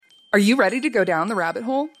Are you ready to go down the rabbit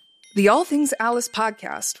hole? The All Things Alice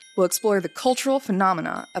podcast will explore the cultural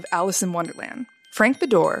phenomena of Alice in Wonderland. Frank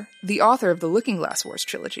Beddor, the author of the Looking Glass Wars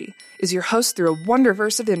trilogy, is your host through a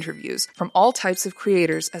wonderverse of interviews from all types of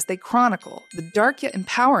creators as they chronicle the dark yet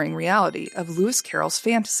empowering reality of Lewis Carroll's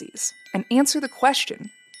fantasies and answer the question,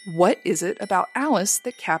 what is it about Alice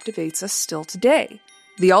that captivates us still today?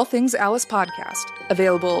 The All Things Alice podcast,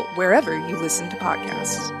 available wherever you listen to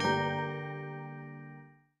podcasts.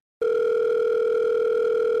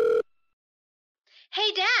 Hey,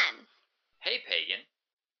 Dan. Hey, Pagan.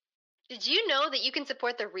 Did you know that you can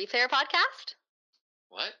support the Replayer podcast?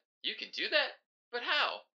 What? You can do that? But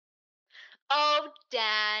how? Oh,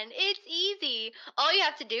 Dan, it's easy. All you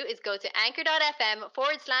have to do is go to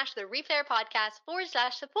anchor.fm/the Replayer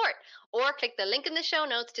podcast/support, or click the link in the show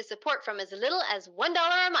notes to support from as little as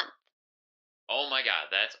 $1 a month. Oh my god,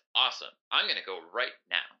 that's awesome. I'm gonna go right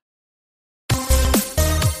now.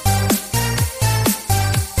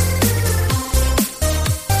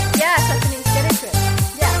 Yeah, Stephanie, get into it.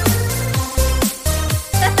 Yeah.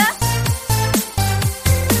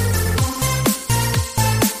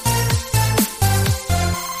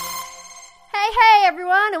 Hey,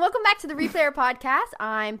 everyone, and welcome back to the Replayer podcast.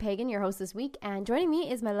 I'm Pagan, your host this week, and joining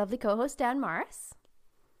me is my lovely co-host, Dan Morris.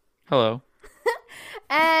 Hello.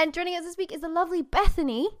 And joining us this week is the lovely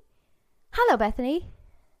Bethany. Hello, Bethany.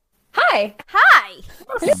 Hi. Hi.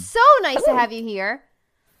 So nice to have you here.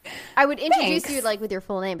 I would introduce you like with your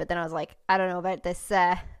full name, but then I was like, I don't know about this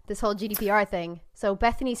this whole GDPR thing. So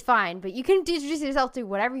Bethany's fine, but you can introduce yourself to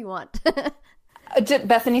whatever you want.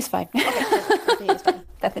 Bethany's fine. Bethany's fine.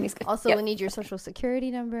 Bethany's good. Also, we'll need your social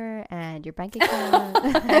security number and your bank account.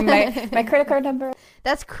 And my credit card number.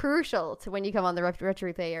 That's crucial to when you come on the Retro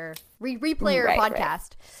Replayer Replayer Right,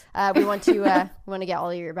 podcast. Right. We want to get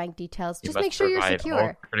all your bank details. Just make sure you're secure.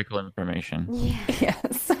 All critical information. Yeah.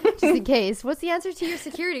 Yes. Just in case. What's the answer to your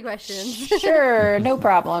security questions? Sure, no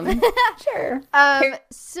problem. Sure.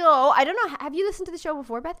 So I don't know. Have you listened to the show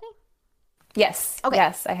before, Bethany? Yes. Okay.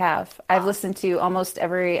 Yes, I have. I've listened to almost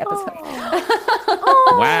every episode.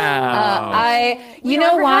 Wow. You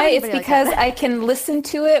know why? It's because I can listen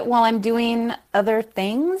to it while I'm doing other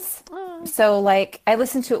things. So like I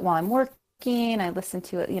listen to it while I'm working. I listen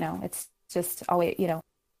to it, it's just always,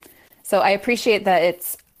 So I appreciate that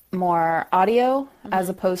it's more audio as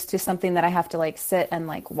opposed to something that I have to like sit and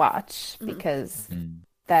like watch because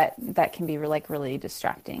that can be really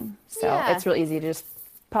distracting. So it's real easy to just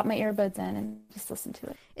pop my earbuds in and just listen to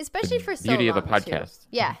it. Especially for so beauty of a long, podcast. Too.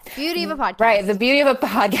 Yeah, beauty of a podcast. Right, the beauty of a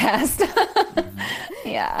podcast.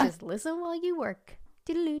 Yeah. Just listen while you work.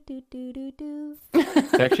 Do-do-do-do-do-do.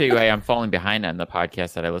 It's actually why I'm falling behind on the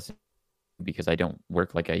podcast that I listen to because I don't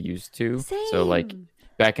work like I used to. Same. So like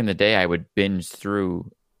back in the day, I would binge through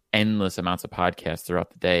endless amounts of podcasts throughout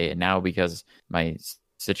the day. And now because my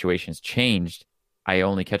situation's changed, I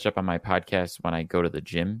only catch up on my podcast when I go to the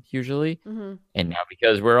gym usually. Mm-hmm. And now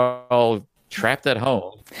because we're all trapped at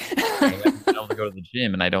home, I don't go to the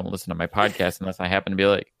gym and I don't listen to my podcast unless I happen to be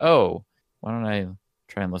like, oh, why don't I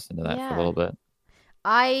try and listen to that for a little bit?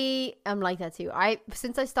 I am like that too.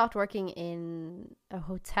 Since I stopped working in a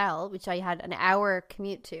hotel, which I had an hour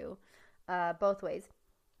commute to both ways,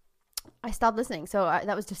 I stopped listening. So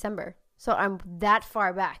that was December. So I'm that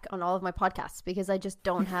far back on all of my podcasts because I just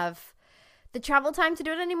don't have the travel time to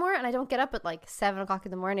do it anymore, and I don't get up at like 7 o'clock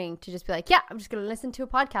in the morning to just be like, yeah, I'm just gonna listen to a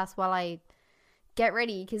podcast while I get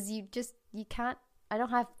ready, because you can't. I don't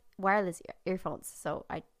have wireless earphones, so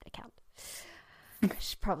I can't. I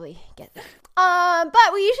should probably get that.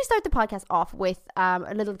 But we usually start the podcast off with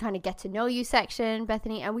a little kind of get to know you section,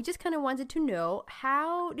 Bethany, and we just kind of wanted to know,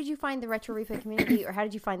 how did you find the Retro Replay community, or how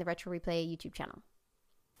did you find the Retro Replay YouTube channel?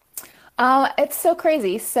 It's so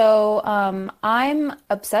crazy. So I'm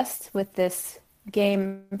obsessed with this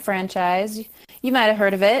game franchise. You might have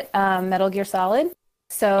heard of it, Metal Gear Solid.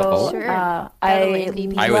 So sure. I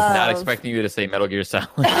was not expecting you to say Metal Gear Solid.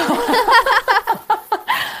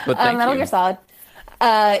 But thank Metal you. Gear Solid.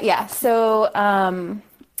 Yeah. So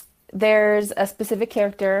there's a specific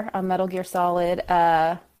character on Metal Gear Solid,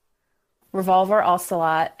 Revolver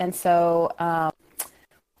Ocelot, and so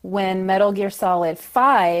when Metal Gear Solid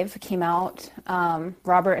 5 came out,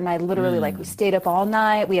 Robert and I literally, we stayed up all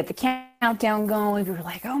night. We had the countdown going. We were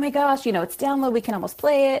like, oh my gosh, it's download. We can almost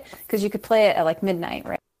play it, because you could play it at like midnight,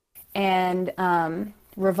 right? And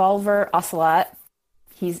Revolver Ocelot,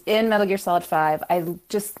 he's in Metal Gear Solid 5. I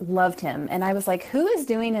just loved him. And I was like, who is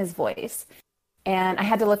doing his voice? And I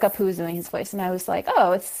had to look up who was doing his voice. And I was like,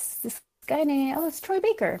 oh, it's this guy it's Troy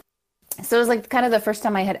Baker. So it was like kind of the first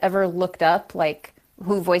time I had ever looked up like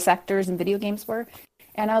who voice actors in video games were.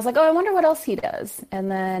 And I was like, oh, I wonder what else he does.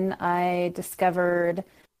 And then I discovered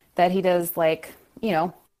that he does like,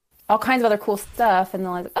 all kinds of other cool stuff. And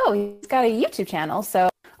then like, oh, he's got a YouTube channel. So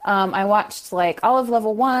I watched like all of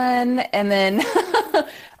level 1, and then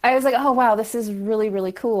I was like, oh wow, this is really,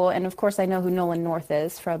 really cool. And of course I know who Nolan North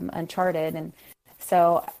is from Uncharted. And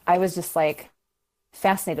so I was just like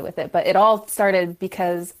fascinated with it. But it all started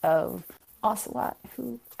because of Ocelot,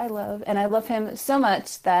 who I love. And I love him so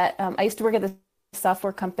much that I used to work at this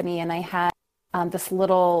software company, and I had this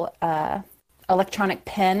little electronic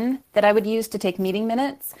pen that I would use to take meeting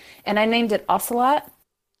minutes. And I named it Ocelot.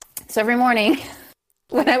 So every morning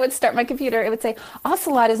when I would start my computer, it would say,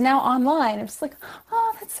 Ocelot is now online. I was like,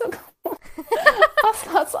 oh, that's so cool.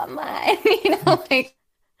 Ocelot's online. Like,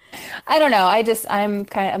 I don't know.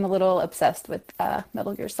 I'm a little obsessed with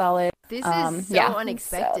Metal Gear Solid. This is so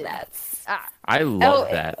unexpected. So I love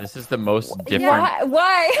that. This is the most different.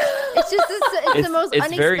 Why? It's just it's the most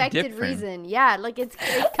very unexpected different. reason. Yeah, like it's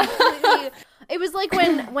completely. It was like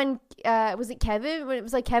when was it Kevin? When it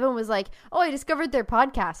was like Kevin was like, "Oh, I discovered their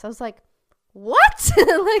podcast." I was like, "What?"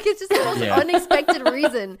 Like it's just the most unexpected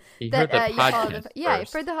reason that you follow the. Yeah,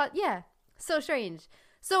 first. for the yeah, so strange.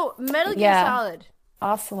 So Metal Gear Solid.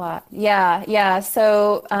 Ocelot. Yeah.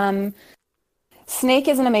 So Snake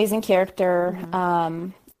is an amazing character.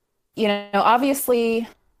 Obviously,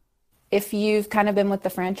 if you've kind of been with the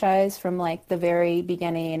franchise from like the very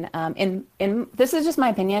beginning, in this is just my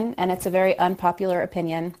opinion, and it's a very unpopular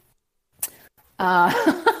opinion.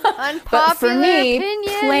 Unpopular but for me,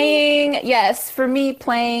 opinion. for me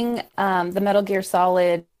playing the Metal Gear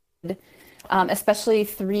Solid, especially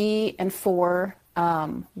 3 and 4.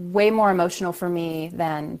 Way more emotional for me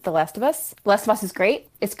than The Last of Us. The Last of Us is great.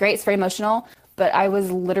 It's great. It's very emotional. But I was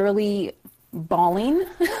literally bawling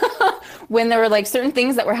when there were like certain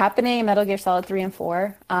things that were happening in Metal Gear Solid 3 and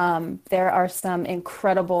 4. There are some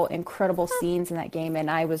incredible scenes in that game,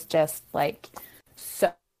 and I was just like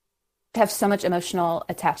have so much emotional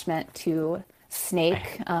attachment to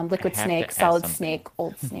Snake, Liquid Snake, Solid Snake,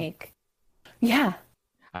 Old Snake. Yeah.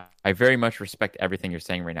 I very much respect everything you're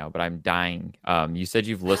saying right now, but I'm dying. You said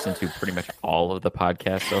you've listened to pretty much all of the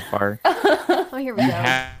podcasts so far. Oh, here we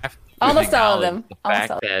go. Almost all of them. The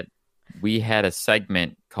fact that we had a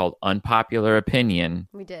segment called Unpopular Opinion.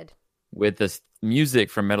 We did. With the music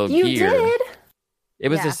from Metal Gear. You did? It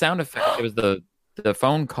was the sound effect. It was the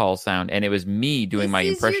phone call sound, and it was me doing my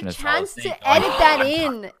impression of Solid Snake. This is your chance to edit that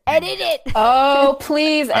in. Edit it. Oh,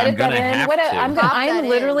 please edit that in. I'm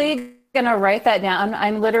literally gonna write that down.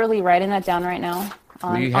 I'm literally writing that down right now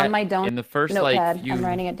on my in the first notepad. like I'm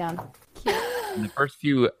writing it down. In the first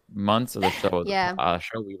few months of the show,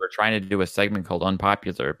 we were trying to do a segment called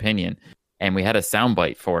Unpopular Opinion, and we had a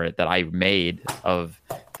soundbite for it that I made of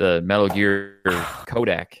the Metal Gear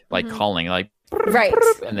codec, like calling, like right,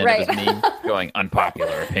 and then it was me going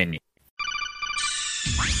Unpopular Opinion.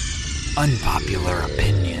 Unpopular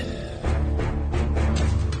Opinion.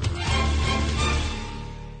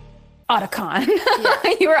 Otacon.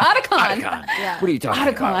 Yeah. You were Otacon. Yeah. What are you talking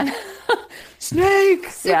about? Snake.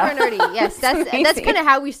 Super nerdy. Yes, that's kind of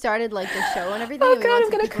how we started like the show and everything. Oh and God,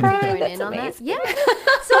 I'm gonna cry. That's amazing. That. Yeah.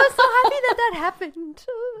 So I'm so happy that happened.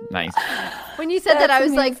 Nice. When you said that, I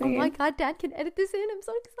was amazing. like, oh my God, Dad can edit this in. I'm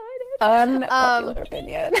so excited. Unpopular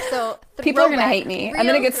opinion. So people are gonna hate me. I'm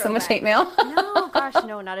gonna get so much hate mail. No, gosh,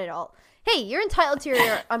 no, not at all. Hey, you're entitled to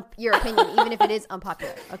your opinion, even if it is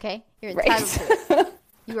unpopular. Okay, you're entitled to it.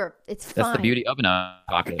 It's fine. That's the beauty of an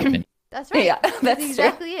unpopular opinion. That's right. Yeah, that's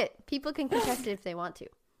exactly it. People can contest it if they want to.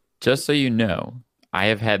 Just so you know, I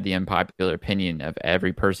have had the unpopular opinion of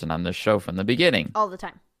every person on the show from the beginning. All the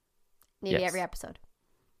time. Maybe every episode.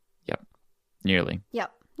 Yep. Nearly.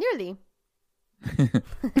 Yep. Nearly.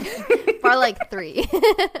 For like 3. You need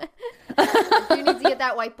to get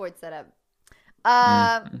that whiteboard set up.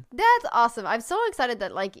 That's awesome. I'm so excited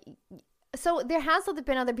that so there has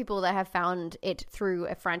been other people that have found it through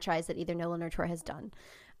a franchise that either Nolan or Troy has done.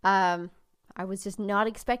 I was just not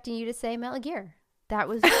expecting you to say Metal Gear. I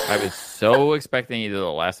was so expecting either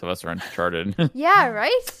The Last of Us or Uncharted. Yeah,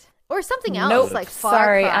 right? Or something else Nope. like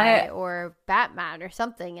Far Cry or Batman or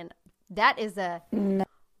something. And that is No.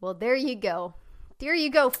 Well, there you go. There you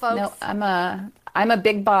go, folks. No, I'm a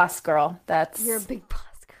big boss girl. You're a big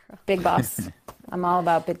boss girl. Big boss. I'm all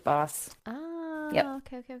about big boss. Yep.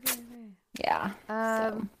 Okay. Yeah.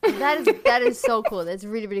 That is so cool. That's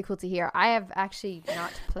really, really cool to hear. I have actually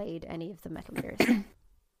not played any of the Metal Gears.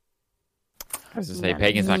 I was to say,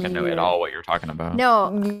 Pagan's not going to know at all what you're talking about.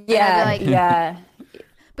 No. Yeah. Yeah.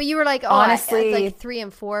 But you were like, honestly, like 3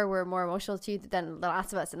 and 4 were more emotional to you than The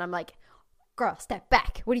Last of Us, and I'm like, girl, step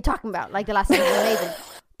back. What are you talking about? Like The Last of Us is amazing.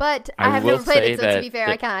 But I I have will never played say it, so to that be fair,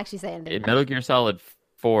 I can't actually say anything. In Metal Gear Solid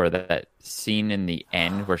 4, that scene in the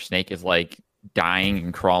end where Snake is like dying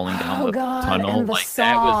and crawling down the tunnel, and the like song.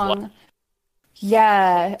 that was like,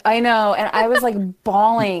 Yeah, I know. And I was like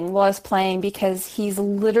bawling while I was playing because he's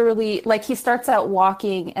literally like he starts out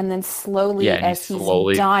walking and then slowly Yeah, and as he's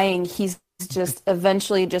slowly- dying, he's just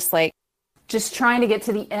eventually just trying to get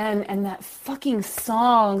to the end. And that fucking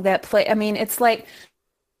song that play, I mean, it's like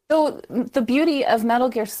so the beauty of Metal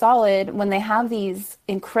Gear Solid when they have these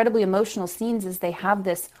incredibly emotional scenes is they have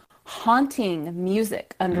this haunting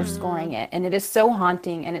music underscoring it. And it is so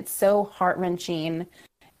haunting and it's so heart-wrenching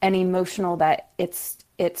and emotional that it's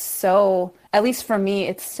so, at least for me,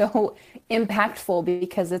 it's so impactful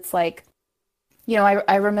because it's like, you know,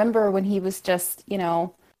 I remember when he was just, you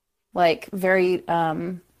know, like very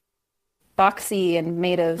boxy and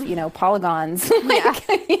made of, you know, polygons. Like,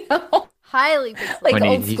 you know, Highly pixelated. like when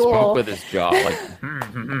old he school. spoke with his jaw, like,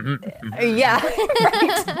 Yeah,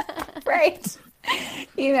 right, right.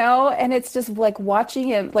 You know, and it's just like watching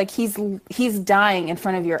him, like he's dying in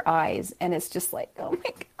front of your eyes, and it's just like, oh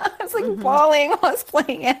my god, I was like bawling while I was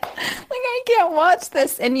playing it. Like I can't watch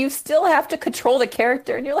this, and you still have to control the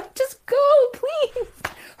character, and you're like, just go, please,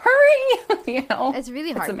 hurry. You know, It's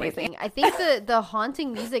really It's heartbreaking. amazing. I think the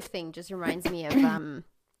haunting music thing just reminds me of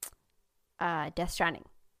Death Stranding.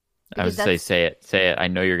 I was Because say it. I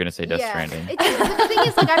know you're gonna say Death Stranding. But the thing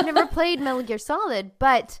is, like, I've never played Metal Gear Solid,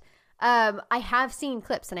 but I have seen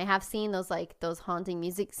clips and I have seen those haunting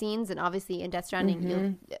music scenes, and obviously in Death Stranding,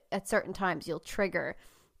 you'll, at certain times you'll trigger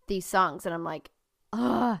these songs, and I'm like,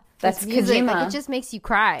 oh, That's music, Kojima. like, it just makes you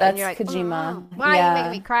cry. That's and you're like, Kojima. Why are Yeah. you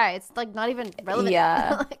making me cry? It's like not even relevant.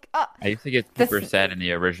 Yeah. Like, oh. I used to get super sad in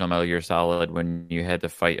the original Metal Gear Solid when you had to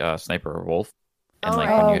fight Sniper Wolf. And Oh, like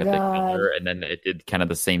right. when you had to God. kill her, and then it did kind of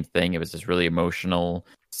the same thing. It was this really emotional,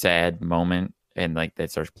 sad moment, and like they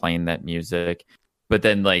starts playing that music. But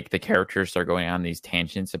then like the characters start going on these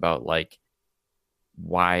tangents about like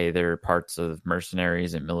why they're parts of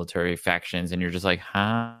mercenaries and military factions, and you're just like,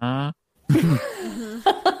 huh?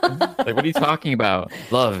 Like, what are you talking about?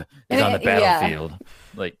 Love is on the Yeah. battlefield.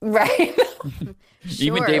 Like, Right.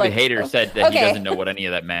 even Sure. David Like, Hayter said that he okay. doesn't know what any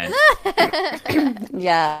of that meant.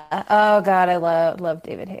 Yeah. Oh God, I love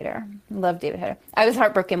David Hayter. Love David Hayter. I was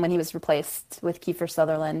heartbroken when he was replaced with Kiefer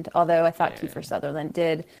Sutherland, although I thought Kiefer Sutherland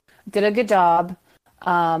did a good job.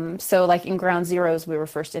 So like in Ground Zeroes, we were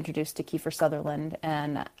first introduced to Kiefer Sutherland,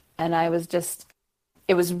 and I was just,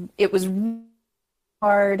 it was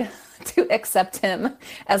hard to accept him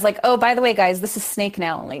as like, oh, by the way, guys, this is Snake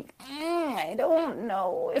now. Like, I don't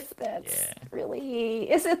know if that's really,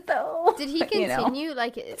 is it though? Did he You know? continue?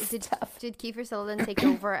 Like, did Kiefer Sutherland take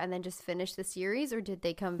over and then just finish the series, or did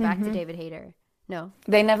they come back to David Hayter? No.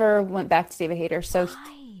 They never went back to David Hayter. So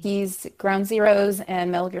Why? he's Ground Zeroes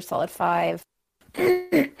and Metal Gear Solid 5.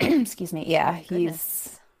 Excuse me. Yeah,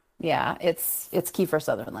 Goodness. it's Kiefer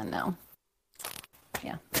Sutherland now.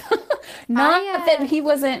 Yeah. Not I, that he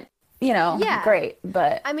wasn't, you know, Yeah. great,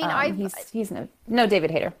 but I mean, he's no David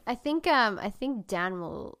Hayter. I think Dan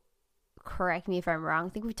will correct me if I'm wrong. I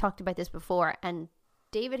think we talked about this before, and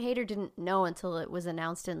David Hayter didn't know until it was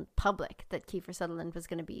announced in public that Kiefer Sutherland was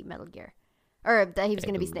going to be Metal Gear, or that he was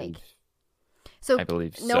going to be Snake. So I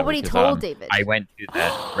believe so, nobody because, told David. I went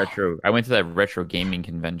to that retro gaming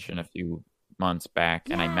convention a few months back,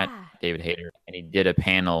 and I met Yeah. David Hayter, and he did a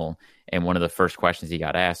panel, and one of the first questions he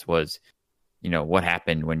got asked was, you know, what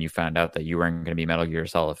happened when you found out that you weren't going to be Metal Gear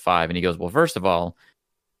Solid 5? And he goes, well, first of all,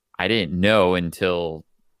 I didn't know until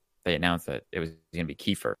they announced that it was going to be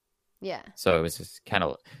Kiefer. Yeah. So it was just kind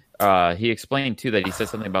of. He explained too that he said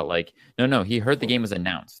something about like, no, he heard the game was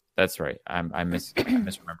announced. That's right. I'm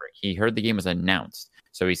misremembering. He heard the game was announced,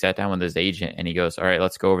 so he sat down with his agent and he goes, "All right,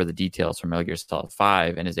 let's go over the details for Metal Gear Solid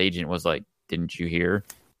 5." And his agent was like, "Didn't you hear?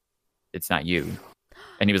 It's not you."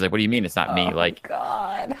 And he was like, "What do you mean it's not me? Oh, Like,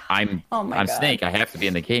 God. I'm Oh my God. Snake. I have to be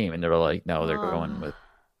in the game." And they were like, "No, they're going with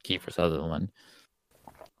Kiefer Sutherland."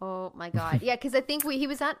 Oh my God. Yeah, because I think he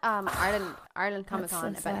was at Ireland Comic Con That's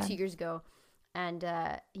so about sad. 2 years ago, and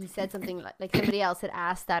he said something like somebody else had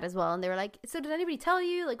asked that as well, and they were like, "So did anybody tell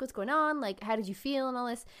you like what's going on? Like, how did you feel and all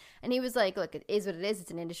this?" And he was like, "Look, it is what it is. It's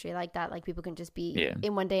an industry like that. Like, people can just be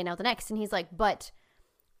in one day and out the next." And he's like, "But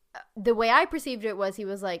the way I perceived it was, he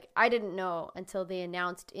was like, I didn't know until they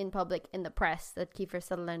announced in public in the press that Kiefer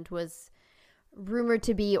Sutherland was rumored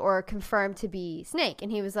to be or confirmed to be Snake."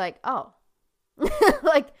 And he was like, "Oh."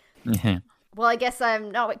 Like, well, I guess I'm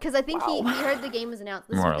not, because I think he heard the game was announced.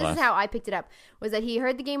 This More or is less. how I picked it up, was that he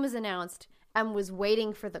heard the game was announced and was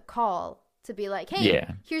waiting for the call to be like, "Hey,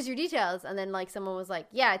 Yeah. here's your details." And then like someone was like,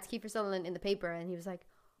 "Yeah, it's Kiefer Sutherland in the paper," and he was like,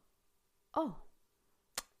 "Oh."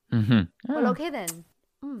 Mm-hmm. Well, okay then.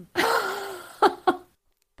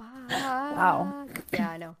 Wow. Yeah,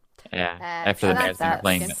 I know. Yeah. After so the that's- Mads been that's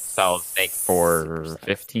playing good. Solid Snake for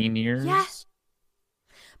 15 years. Yes.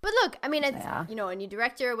 But look, I mean, it's, Yeah. you know, a new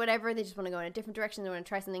director or whatever. They just want to go in a different direction. They want to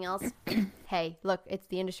try something else. Hey, look, it's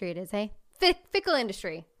the industry it is, hey? Fickle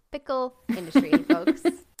industry. Fickle industry, folks.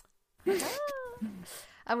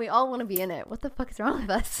 And we all want to be in it. What the fuck is wrong with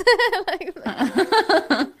us?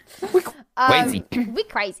 Crazy. We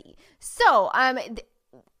crazy. So,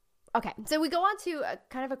 okay. So we go on to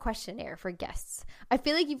kind of a questionnaire for guests. I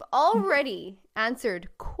feel like you've already answered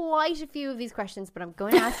quite a few of these questions, but I'm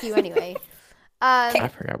going to ask you anyway. I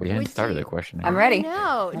forgot we hadn't would started you- the question. I'm ready.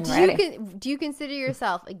 No. I'm Do ready. do you consider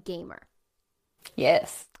yourself a gamer?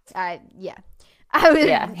 Yes. Yeah. I was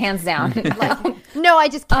Yeah. Hands down. no, I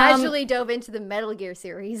just casually dove into the Metal Gear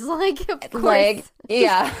series. Like, of course. Like,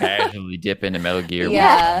 yeah. Casually dip into Metal Gear.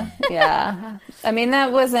 Yeah, yeah. I mean,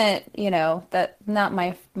 that wasn't, not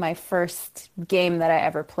my first game that I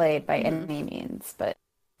ever played by any means, but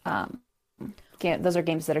those are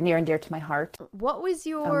games that are near and dear to my heart What was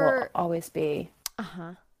and will your always be.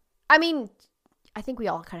 I mean, I think we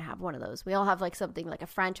all kind of have one of those. We all have like something like a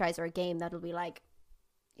franchise or a game that'll be like,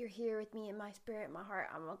 you're here with me in my spirit, my heart.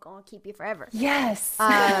 I'm gonna keep you forever. Yes.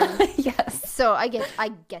 Yes. So I get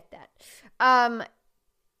that.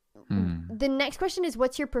 The next question is,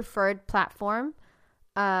 what's your preferred platform?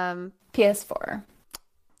 PS4,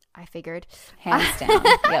 I figured. hands down.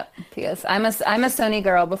 Yep. I'm a Sony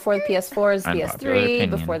girl. Before the PS4 is Unpopular PS3. opinion.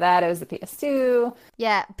 Before that, it was the PS2.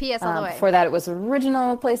 Yeah, PS all the way. Before that, it was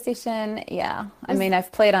original PlayStation. Yeah. I mean,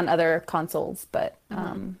 I've played on other consoles, but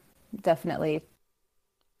definitely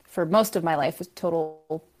for most of my life, a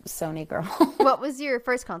total Sony girl. What was your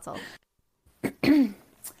first console?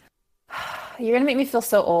 You're gonna make me feel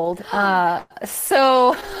so old.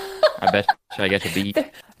 So I bet I get to beat.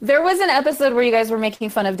 there was an episode where you guys were making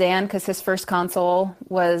fun of Dan because his first console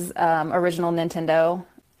was original Nintendo.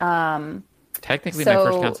 Technically, my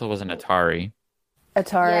first console was an Atari.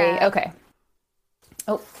 Atari. Yeah. Okay.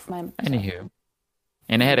 Oh, my. Anywho.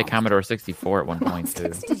 And I had a Commodore 64 at one point, too.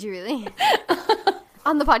 Did you really?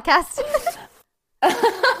 On the podcast?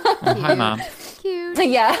 Oh, hi, Mom. Cute.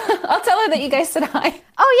 Yeah, I'll tell her that you guys said hi.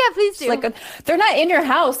 Oh yeah, please do. She's like, they're not in your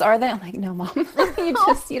house, are they? I'm like, no, Mom. You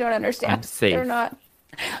don't understand. I'm safe. They're not.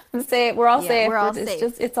 I'm safe. We're all Yeah, safe. we're all it's safe.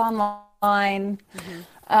 just it's online.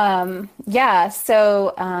 Yeah.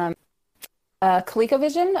 So,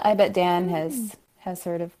 ColecoVision. I bet Dan has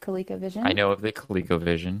heard of ColecoVision. I know of the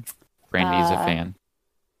ColecoVision. Brandy's a fan.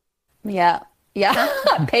 Yeah. Yeah.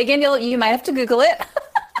 Pagan, you might have to Google it.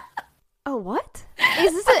 Oh, what?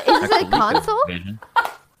 Is this a console? ColecoVision.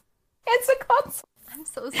 It's a console. I'm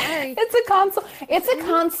so sorry. It's a console. It's a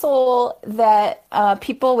console that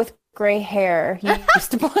people with gray hair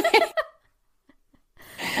used to play.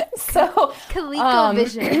 So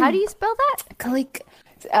ColecoVision. How do you spell that?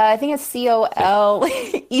 I think it's COLECO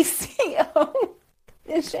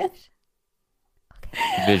Vision.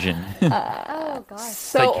 Vision. Oh gosh.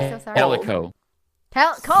 So so sorry. Calico. so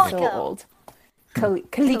Coleco. old.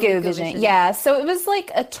 ColecoVision. Yeah. So it was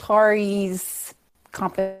like Atari's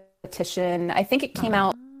competition. I think it came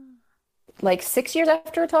out like 6 years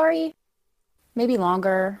after Atari, maybe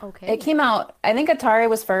longer. Okay. It came out. I think Atari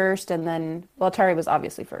was first, and then Atari was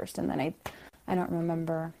obviously first, and then I don't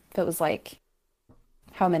remember if it was like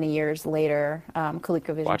how many years later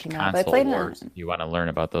ColecoVision Watch came out. But I Console played Wars. You want to learn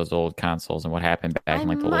about those old consoles and what happened back in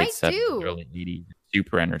like the might late 70s, do. early 80s.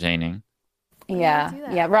 Super entertaining. Yeah, do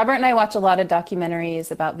that. yeah. Robert and I watch a lot of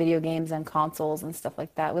documentaries about video games and consoles and stuff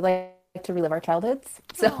like that. We like to relive our childhoods.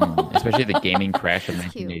 So Especially the gaming crash of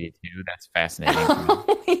That's cute. 1982. That's fascinating.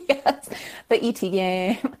 to me. yes, the ET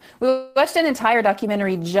game. We watched an entire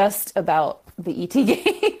documentary just about the ET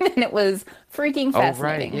game, and it was freaking Oh, right.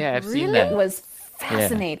 fascinating. Yeah, I've seen Really? It that. was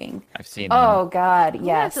fascinating. I've seen Oh God, I'm gonna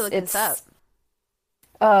yes. have to look this up.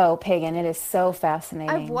 Oh, Pagan, it is so fascinating.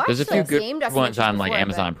 I've watched There's a few those good game ones documentaries on like before,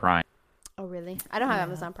 Amazon but- Prime. Oh really? I don't have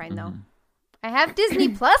Amazon Prime though. Mm-hmm. I have Disney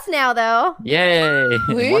Plus now though. Yay!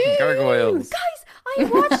 Watching gargoyles. Guys, I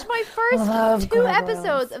watched my first Love 2 gargoyles.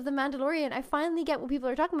 episodes of The Mandalorian. I finally get what people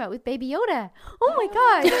are talking about with Baby Yoda. Oh my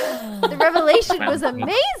god. The revelation was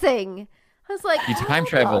amazing. I was like, You time oh,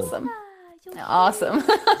 traveled. Awesome. Yoda. Awesome.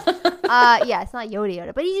 Yeah, it's not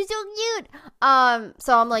Yoda, but he's so cute.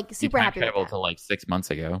 So I'm like You super time happy with traveled that. to like 6 months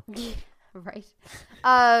ago. Right.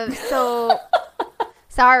 So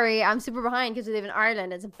sorry, I'm super behind because we live in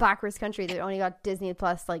Ireland. It's a backwards country that only got Disney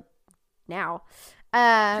Plus like now.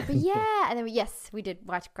 But yeah, and then we did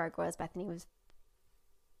watch Gargoyles. Bethany, was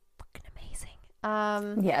fucking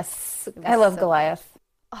amazing. Yes, was I love so Goliath.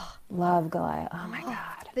 Love Goliath. Oh my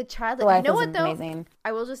God. the child. Goliath You know was what though? amazing.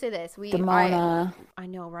 I will just say this: Demona. I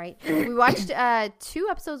know, right? We watched 2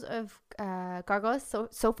 episodes of Gargoyles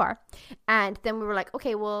so far, and then we were like,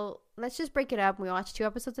 okay, well, let's just break it up. We watched 2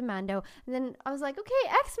 episodes of Mando, and then I was like, okay,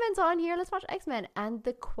 X-Men's on here. Let's watch X-Men. And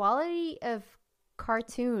the quality of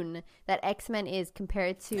cartoon that X-Men is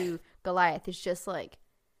compared to Goliath is just like.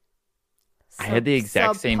 I had the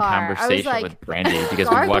exact same subpar. conversation like, with Brandy because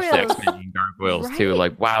we watched the Gargoyles. X-Men and Gargoyles too. Right.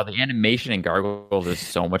 Like, wow, the animation in Gargoyles is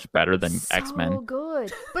so much better than So X-Men.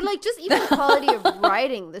 good, but like just even the quality of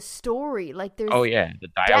writing, the story, like there's Oh yeah, the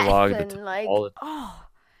dialogue, depth and, like all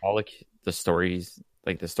oh the stories,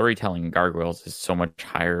 like the storytelling in Gargoyles is so much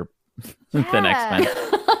higher than yeah.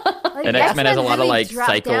 X-Men. Like, And X-Men has a lot of really like dropped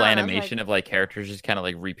cycle down. I was animation like, of like characters just kind of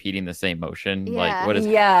like repeating the same motion. Yeah. Like, what is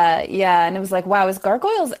Yeah, and it was like, wow, is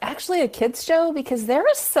Gargoyles actually a kids show? Because there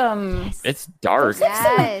is some yes. It's dark.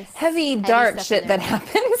 Yes. heavy dark stuff shit in that there.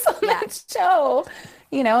 happens on Yeah. that show.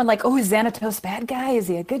 You know, and like, oh, is Xanatos a bad guy? Is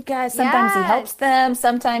he a good guy? Sometimes he Yes. helps them.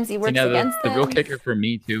 Sometimes he You works know, against the them. real kicker for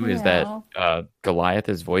me too is You that know. Goliath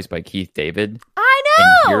is voiced by Keith David. I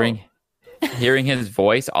And know. hearing his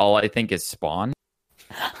voice, all I think is Spawn,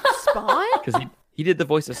 Spawn because he did the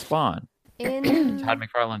voice of Spawn. in. Todd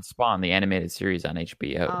McFarlane's Spawn, the animated series on Oh,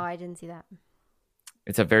 HBO. I didn't see that.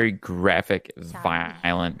 It's a very graphic, Sad.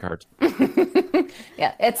 violent cartoon.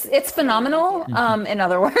 Yeah, it's phenomenal. In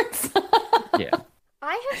other words, Yeah.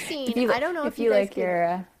 I have seen. if you, I don't know if you guys like could-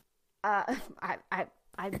 your.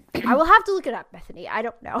 I will have to look it up, Bethany. I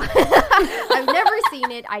don't know. I've never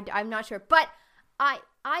seen it. I'm not sure, but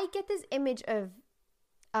I get this image of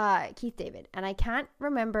Keith David, and I can't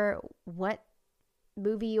remember what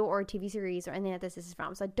movie or TV series or anything like this is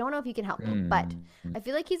from. So I don't know if you can help me, but I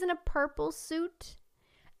feel like he's in a purple suit,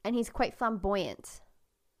 and he's quite flamboyant,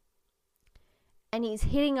 and he's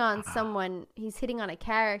hitting on someone. He's hitting on a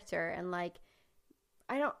character, and like.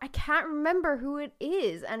 I can't remember who it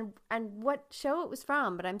is and what show it was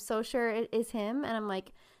from, but I'm so sure it is him. And I'm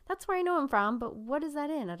like, that's where I know him from, but what is that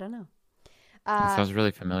in? I don't know. That sounds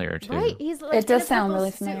really familiar too. Right? He's like, It does in a sound purple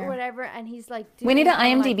really suit familiar. or whatever, and he's like, We need an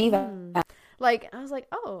doing- I'm IMDb like, that. Like, I was like,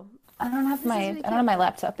 oh, I don't have This is my really I don't have my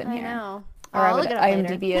laptop in I here. know. Or I I'll would look it up later.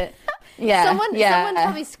 IMDb it. Yeah, Someone's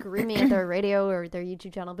probably screaming at their radio or their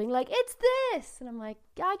YouTube channel, being like, "It's this," and I'm like,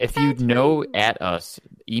 I If you can't know tell at us,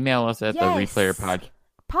 email us at the Yes. Replayer Podcast.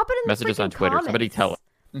 Pop it in Message the us on freaking Twitter. Somebody tell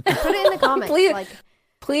comments. Put it in the comments. Please. Like,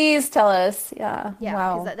 Please tell us. Yeah. yeah,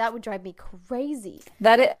 Wow. because that would drive me crazy.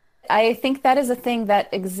 I think that is a thing that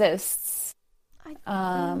exists.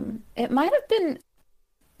 It might have been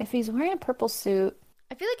if he's wearing a purple suit.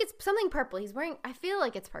 I feel like it's something purple. He's wearing. I feel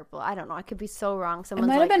like it's purple. I don't know. I could be so wrong. It Someone's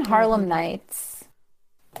might have like, been Harlem Nights.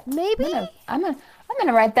 Maybe. I'm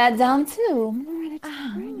gonna write that down too. I'm gonna write it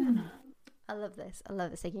down right now. I love this. I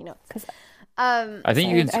love this. Taking notes. 'Cause- I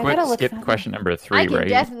think you I can gotta look skip that question number I 3, can right?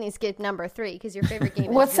 definitely skip number 3 because your favorite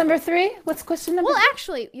game. What's is number 3? What's question number? Well,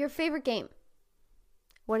 actually, your favorite game.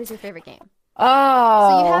 What is your favorite game? Oh,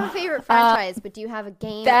 So you have a favorite franchise, but do you have a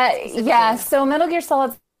game that specifically? yeah. So Metal Gear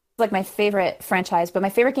Solid is like my favorite franchise, but my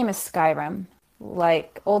favorite game is Skyrim,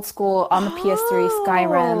 like old school on the PS3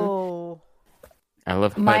 Skyrim. Oh. I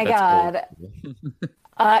love how My that's God. cool.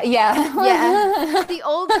 Yeah. Yeah, the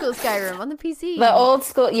old school Skyrim on the PC. The old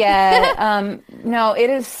school, yeah. No,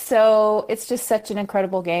 it's just such an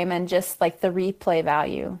incredible game, and just like the replay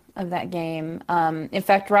value of that game. In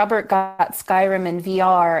fact, Robert got Skyrim in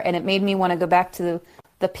VR, and it made me want to go back to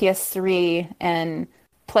the PS3 and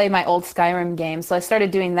play my old Skyrim game. So I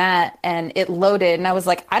started doing that, and it loaded, and I was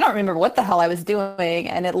like, I don't remember what the hell I was doing,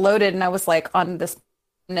 and it loaded, and I was like on this,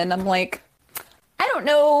 and I'm like, I don't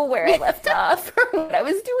know where I left off or what I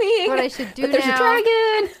was doing. What I should do but there's now. a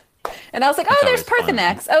dragon. And I was like, That's oh, there's always fun.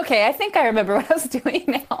 Parthenax. Okay, I think I remember what I was doing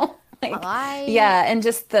now. Like, yeah, and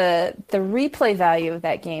just the replay value of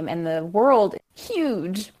that game and the world,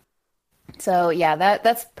 huge. So yeah,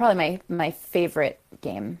 that's probably my favorite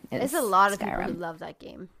game. There's is a lot of people Skyrim. who love that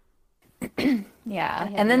game. Yeah, I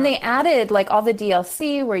have and then not. they added like all the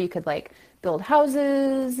DLC where you could like build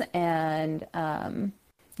houses and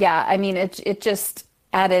yeah, I mean it just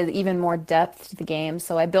added even more depth to the game.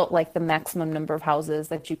 So I built like the maximum number of houses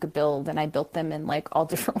that you could build, and I built them in like all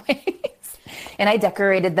different ways, and I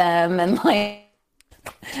decorated them and like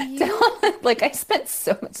like I spent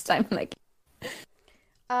so much time like.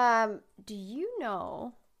 Do you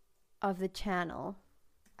know of the channel?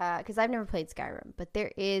 Because I've never played Skyrim, but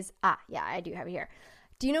there is. Yeah, I do have it here.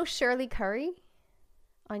 Do you know Shirley Curry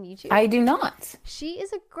on YouTube? I do not. She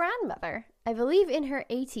is a grandmother, I believe, in her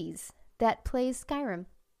 80s that plays Skyrim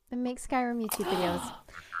and makes Skyrim YouTube videos.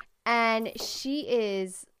 And she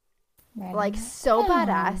is Right. Like so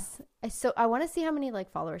badass. I want to see how many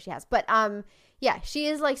like followers she has. But yeah, she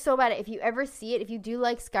is like so bad. If you ever see it, if you do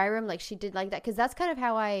like Skyrim, like she did like that, because that's kind of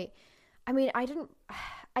how I mean,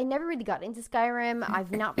 I never really got into Skyrim.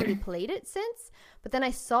 I've not really played it since. But then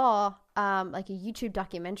I saw like a YouTube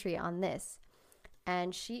documentary on this,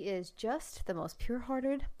 and she is just the most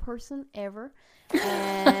pure-hearted person ever.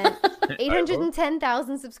 And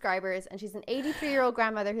 810,000 subscribers, and she's an 83-year-old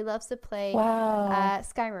grandmother who loves to play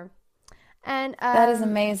Skyrim. And that is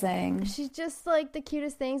amazing. She's just like the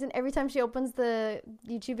cutest things, and every time she opens the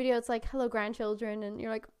YouTube video, it's like, hello grandchildren, and you're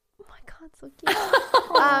like, oh my god, so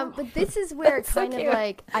cute. But this is where it kind of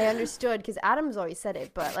like I understood, because Adam's always said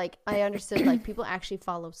it, but like I understood like people actually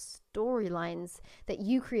follow storylines that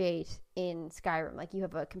you create in Skyrim. Like you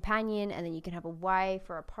have a companion, and then you can have a wife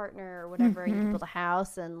or a partner or whatever, and you can build a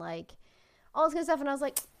house and like all this kind of stuff. And I was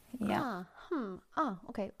like,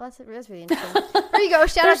 okay, well, that's really interesting. There you go.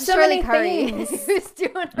 Shout out to so Shirley many Curry, things. who's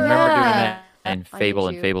doing I remember doing that on and Fable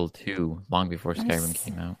and YouTube. Fable 2 long before Skyrim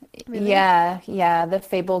came out. Really? Yeah, the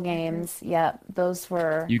Fable games. Yeah, those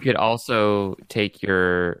were. You could also take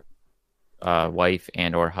your wife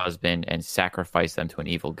and or husband and sacrifice them to an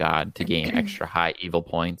evil god to gain extra high evil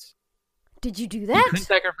points. Did you do You that? couldn't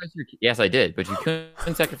sacrifice your kid. Yes, I did, but you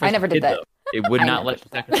couldn't sacrifice I never your did kid, that. though. It would not let you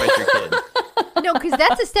sacrifice your kid. No, because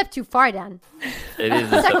that's a step too far, Dan. It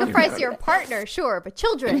is a Sacrifice your partner, sure, but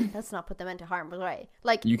children, let's not put them into harm's way.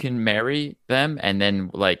 Like, You can marry them and then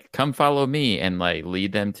like come follow me and like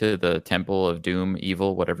lead them to the Temple of Doom,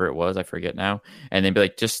 evil, whatever it was, I forget now, and then be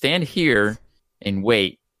like, just stand here and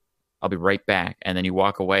wait. I'll be right back. And then you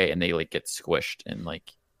walk away and they like get squished and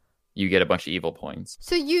like you get a bunch of evil points.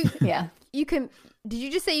 so you Yeah. can. Did you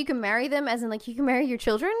just say you can marry them, as in like you can marry your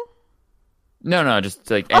children? No, just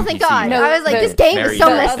like Oh, thank NPCs. God! No, I was like, the- this game is so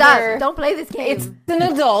marry messed other- up. Don't play this game. It's an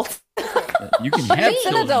adult. You can have She's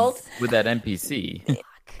an children adult. with that NPC.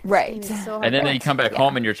 Right. This game is so And then hardcore. you come back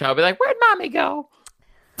home and your child will be like, where'd mommy go?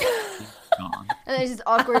 Gone. And then it's just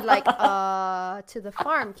awkward, like, to the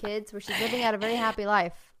farm, kids, where she's living out a very happy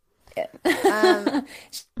life.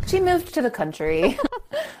 She moved to the country.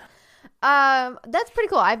 That's pretty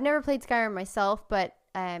cool. I've never played Skyrim myself, but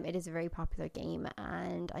it is a very popular game,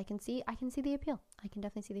 and I can see the appeal. I can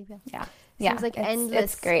definitely see the appeal. Yeah. Seems like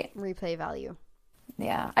endless It's great. replay value.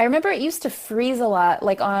 Yeah. I remember it used to freeze a lot.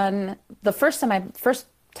 Like on the first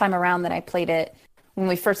time around that I played it, when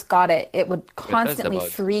we first got it, it would constantly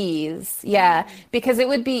bugs. freeze. Yeah. Because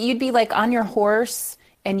you'd be like on your horse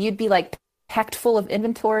and you'd be like packed full of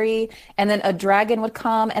inventory, and then a dragon would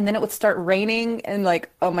come, and then it would start raining, and like,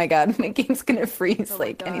 oh my God, my game's gonna freeze Oh my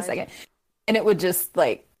like any God. second. And it would just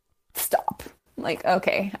like stop. Like,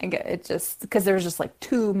 okay, I get it, just because there was just like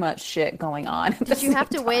too much shit going on. Did you have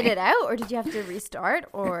to wait it out, or did you have to restart,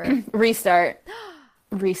 or Restart.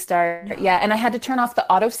 Yeah, and I had to turn off the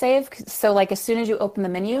autosave. So like as soon as you open the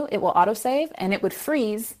menu, it will autosave, and it would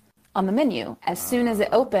freeze on the menu as soon as it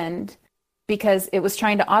opened, because it was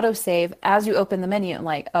trying to autosave as you open the menu. I'm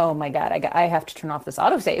like, oh my God, I have to turn off this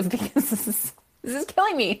autosave because this is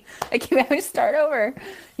killing me. I keep having to start over.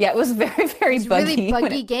 Yeah, it was very, very it's buggy. really when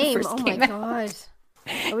buggy it game? first Oh my came out. God.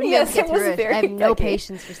 I wouldn't Yes, be able to it was get through it. very I have no buggy.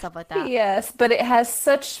 patience for stuff like that. Yes, but it has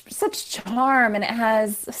such charm, and it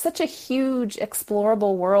has such a huge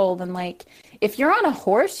explorable world. And like, if you're on a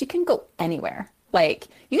horse, you can go anywhere. Like,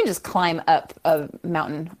 you can just climb up a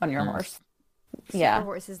mountain on your horse. Yeah,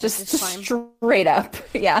 horses that just just climb. straight up.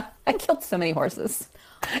 Yeah, I killed so many horses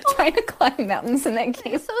trying to climb mountains in that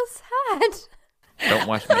game. It's so sad. Don't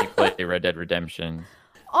watch me play Red Dead Redemption.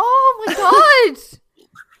 Oh my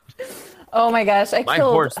God. Oh my gosh, I My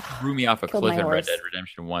killed. horse threw me off a killed cliff my in Red horse. Dead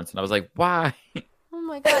Redemption once, and I was like, why? Oh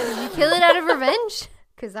my God. Did you kill it out of revenge?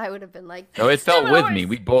 Because I would have been like, No, it fell "Damn with horse." me.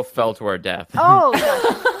 We both fell to our death. Oh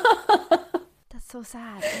God. That's so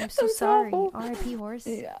sad. I'm so That's sorry. awful. R.I.P. horse.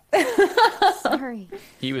 Yeah. Sorry.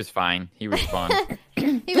 He was fine. He was fun.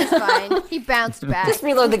 He was fine. He bounced back. Just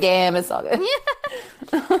reload the game. It's all good.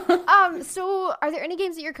 So are there any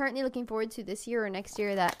games that you're currently looking forward to this year or next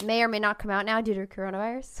year that may or may not come out now due to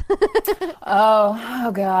coronavirus?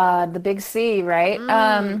 Oh God, the big C, right?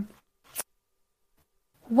 Mm.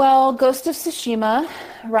 Well, Ghost of Tsushima.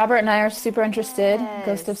 Robert and I are super interested.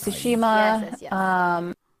 Ghost of Yes. Tsushima.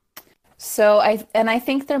 Yes. So I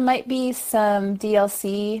think there might be some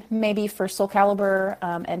DLC maybe for Soul Calibur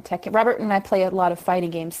and Tekken. Robert and I play a lot of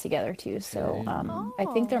fighting games together too. So I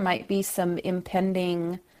think there might be some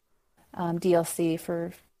impending DLC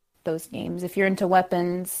for those games. If you're into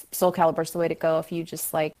weapons, Soul Calibur's the way to go. If you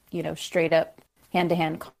just like, straight up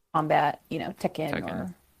hand-to-hand combat,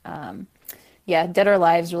 Tekken. Or Dead or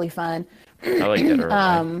Alive's really fun. I like Dead or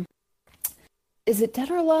Alive. is it Dead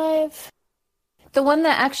or Alive? The one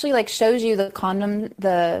that actually like shows you the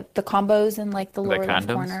combos in like the lower left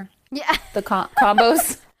condoms? corner. Yeah. The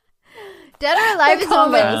combos. Dead or Alive The is the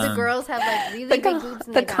one where combos. the girls have like really The big boobs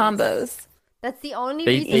and the they bounce. combos. That's the only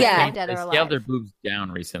They, reason they, Yeah. I yeah. like Dead They or scaled Alive. their boobs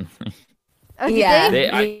down recently. Oh, did Yeah.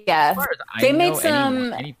 they? As far as I They know, made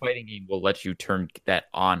some- any fighting game will let you turn that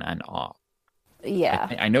on and off.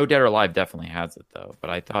 Yeah. I know Dead or Alive definitely has it though, but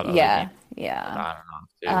I thought other Yeah. games Yeah. had it on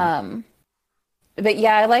and off too. But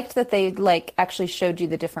yeah, I liked that they like actually showed you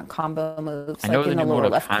the different combo moves I know like the in new the lower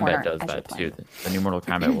Mortal left corner. Kombat does as you're that playing. too. The new Mortal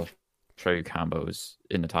Kombat will show you combos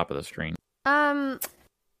in the top of the screen.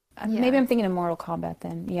 Maybe I'm thinking of Mortal Kombat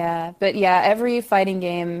then. Yeah, but yeah, every fighting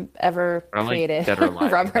game ever I like created, Dead or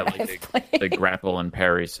Alive. Robert, I like I've the played. grapple and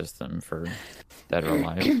parry system for Dead or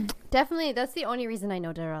Alive. Definitely, that's the only reason I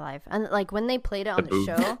know Dead or Alive. And like when they played it on the boob.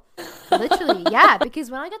 show, literally, yeah,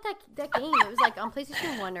 because when I got that game, it was like on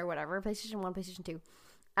PlayStation 1 or whatever, PlayStation 1, PlayStation 2.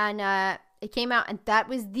 And it came out, and that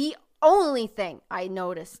was the only thing I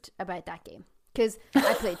noticed about that game. Because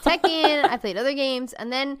I played Tekken, I played other games, and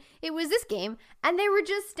then it was this game, and they were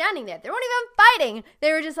just standing there. They weren't even fighting.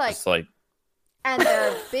 They were just like, It's like and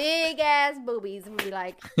their big ass boobies would be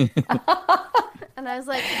like, and I was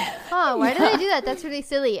like, huh, why did they do that? That's really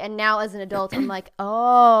silly. And now as an adult, I'm like,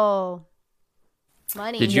 oh,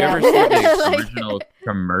 money. Did you Yeah. ever see the Like- original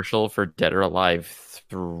commercial for Dead or Alive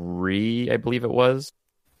 3, I believe it was?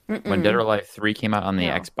 When Dead or Alive 3 came out on the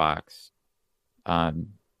No. Xbox.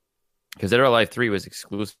 Because Dead or Alive 3 was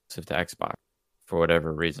exclusive to Xbox for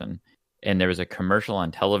whatever reason. And there was a commercial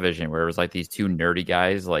on television where it was like these two nerdy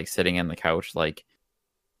guys like sitting on the couch like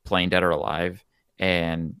playing Dead or Alive.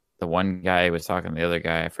 And the one guy was talking to the other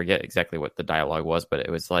guy. I forget exactly what the dialogue was, but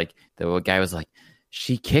it was like the guy was like,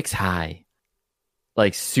 "She kicks high."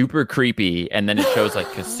 Like super creepy. And then it shows like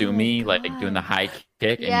Kasumi like doing the high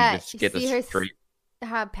kick and Yeah, you just you get see the her straight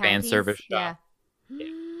Fan fan service shot. Yeah.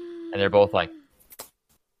 and they're both like,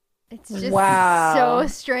 It's just Wow. so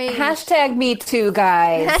strange. Hashtag me too,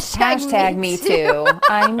 guys. Hashtag me me too. too.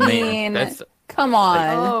 I I mean, mean, that's come on.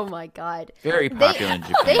 Oh my god. very popular in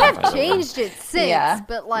Japan. They by have the way. changed it since, Yeah.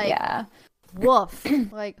 but like, Yeah. woof.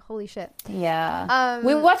 Like, holy shit. Yeah.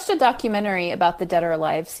 We watched a documentary about the Dead or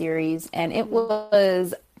Alive series, and it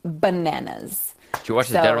was bananas. Did you watch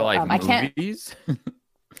the So, Dead or Alive I can't- movies?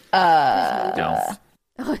 Uh,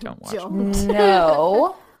 Don't watch. Don't.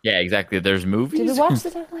 no. Yeah, exactly. There's movies. Did we watch the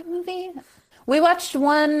Dead or Alive movie? We watched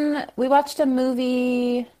a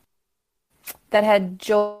movie that had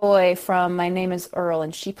Joy from My Name is Earl,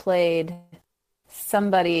 and she played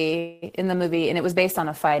somebody in the movie, and it was based on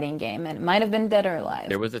a fighting game, and it might have been Dead or Alive.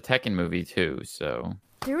 There was a Tekken movie too. So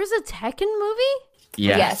There was a Tekken movie?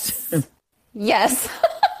 yes. Yes.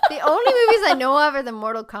 The only movies I know of are the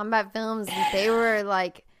Mortal Kombat films. They were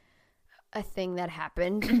like a thing that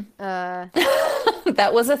happened.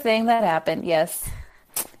 That was a thing that happened, yes.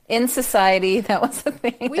 In society, that was a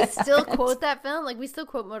thing. We still quote that film. Like, we still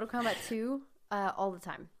quote Mortal Kombat 2 all the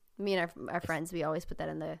time. Me and our friends, we always put that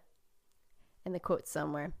in the quotes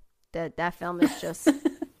somewhere. That film is just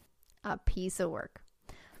a piece of work.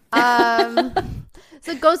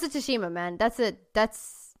 So Ghost of Tsushima, man, that's a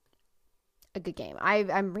good game.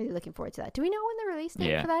 I'm really looking forward to that. Do we know when the release date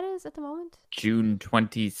Yeah. for that is at the moment? June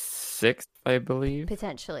 26th, I believe.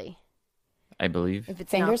 Potentially, If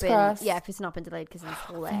it's Fingers not been, crossed. yeah, if it's not been delayed because it's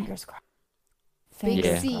whole Fingers crossed. Big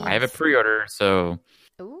yeah, seeds. I have a pre-order, so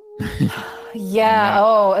Ooh. Yeah.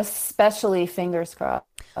 Oh, especially fingers crossed.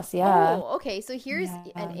 Yeah. Oh, okay. So here's Yeah.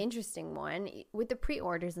 an interesting one with the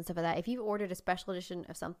pre-orders and stuff like that. If you've ordered a special edition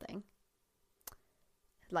of something,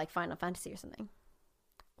 like Final Fantasy or something,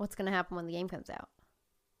 what's going to happen when the game comes out?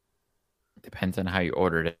 depends on how you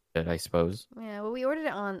ordered it, I suppose. Yeah, well, we ordered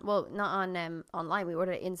it not on online. We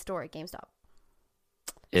ordered it in store at GameStop.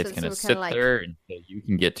 It's so gonna we're sit kinda like- there until you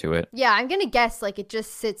can get to it. Yeah, I'm gonna guess like it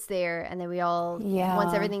just sits there, and then we all Yeah.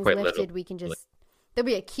 once everything's Quite lifted, literally. we can just there'll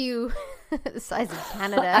be a queue the size of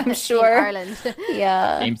Canada. I'm in sure. Ireland.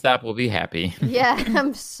 Yeah. GameStop will be happy. Yeah,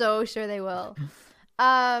 I'm so sure they will.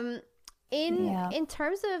 In Yeah. in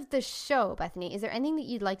terms of the show, Bethany, is there anything that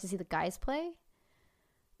you'd like to see the guys play?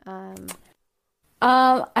 I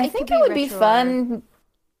It think could it be would be retro fun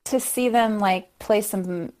to see them like play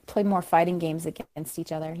more fighting games against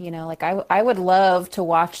each other. You know, like I would love to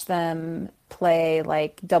watch them play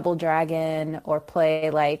like Double Dragon or play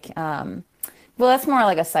like well, that's more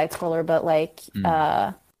like a side scroller, but like you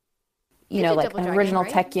know, did like Double an Dragon, original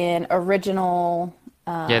right? Tekken, original.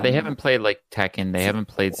 Yeah, they haven't played like Tekken. They haven't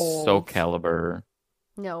played old. Soul Calibur.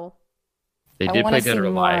 No. They I did wanna play Dead see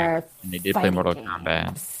or more Alive, and they did play fighting Mortal games. Kombat.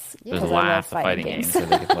 Yeah. There's Because I love lots of fighting games that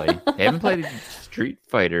they could play. They haven't played Street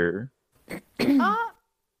Fighter.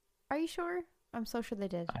 Are you sure? I'm so sure they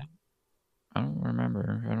did. I don't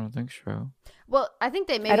remember. I don't think so. Well, I think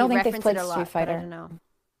they maybe I don't think they've reference played it a lot, Street Fighter. but I don't know.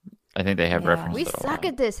 I think they have Yeah. referenced We it a suck lot.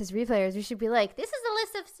 at this as replayers. We should be like, this is the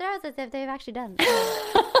list of shows that they've actually done.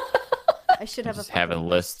 I should have Just a have a fucking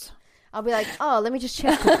list. I'll be like, oh, let me just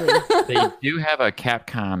check quickly. They do have a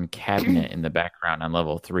Capcom cabinet in the background on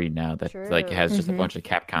level 3 now that like True. has just a Mhm. bunch of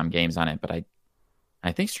Capcom games on it. But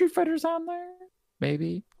I think Street Fighter's on there.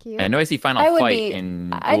 Maybe. Cute. And I know I see Final I would Fight be.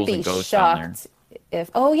 and I'd Ghouls be and Ghosts on there. shocked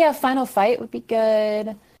if. Oh yeah, Final Fight would be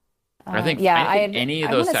good. I think I'd- any of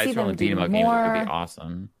I those wanna see side-scrolling them do beat 'em up games would be more,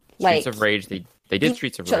 awesome. like, Streets of Rage, they did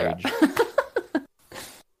Streets of Shut up. Rage,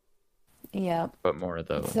 Yeah, but more of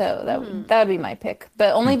those. so that would be my pick,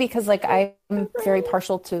 but only because like I'm very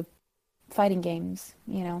partial to fighting games.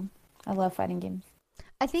 You know, I love fighting games.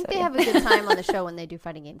 I think So, they yeah. have a good time on the show when they do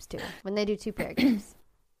fighting games too. When they do 2-player games.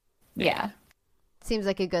 Yeah. Seems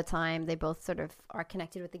like a good time. They both sort of are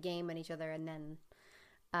connected with the game and each other, and then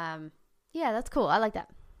yeah, that's cool. I like that.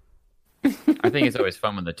 I think it's always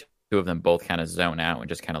fun when the two of them both kind of zone out and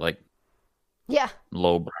just kind of like Yeah.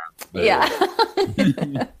 lowbrow. Yeah.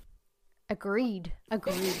 Agreed.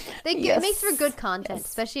 It Yes. makes for good content, Yes.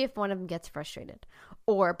 especially if one of them gets frustrated.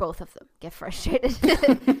 Or both of them get frustrated.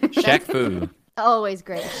 Shaq Fu. Always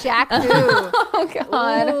great. Shaq Fu. Oh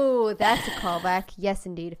God. Ooh, that's a callback. Yes,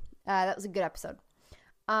 indeed. That was a good episode.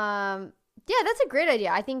 Yeah, that's a great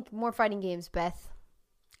idea. I think more fighting games, Beth.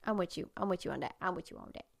 I'm with you on that.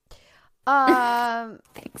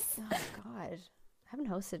 Thanks. Oh God, I haven't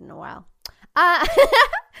hosted in a while.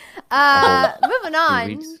 Moving on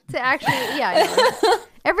weeks. to actually, yeah. I know.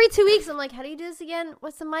 Every 2 weeks, I'm like, how do you do this again?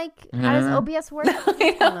 What's the mic? How does OBS work?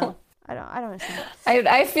 I don't know. I don't understand.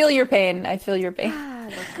 I feel your pain. I feel your pain.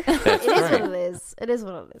 Look, That's it is right. what it is. It is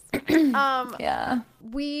what it is. Yeah.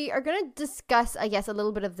 We are going to discuss, I guess, a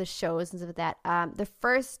little bit of the shows and stuff like that. The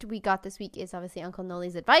first we got this week is obviously Uncle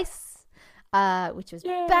Noli's Advice, which was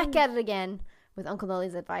back at it again with Uncle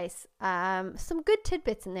Noli's Advice. Some good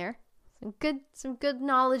tidbits in there. Some good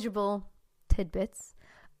knowledgeable tidbits.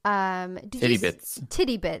 Titty bits.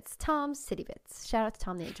 Titty bits. Tom's titty bits. Shout out to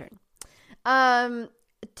Tom the intern.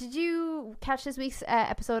 Did you catch this week's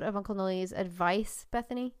episode of Uncle Noli's Advice,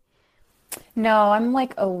 Bethany? No, I'm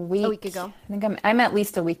like a week ago. I think I'm at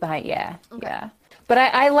least a week behind. Yeah. Okay. Yeah. But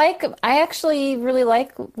I actually really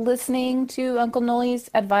like listening to Uncle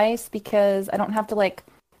Noli's Advice because I don't have to like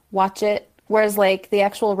watch it. Whereas like the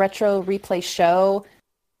actual retro replay show,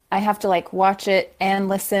 I have to like watch it and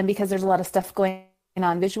listen because there's a lot of stuff going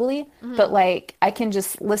on visually. Mm-hmm. But like I can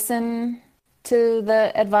just listen to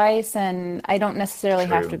the advice and I don't necessarily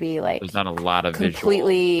have True. to be like There's not a lot of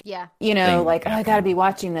completely, Yeah. you know, thing like, oh, I happening. got to be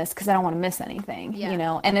watching this because I don't want to miss anything, Yeah. you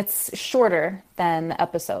know, and it's shorter than the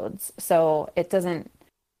episodes. So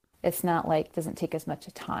it's not like, doesn't take as much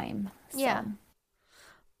time. So. Yeah.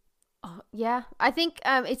 Oh, yeah, I think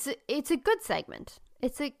it's a good segment.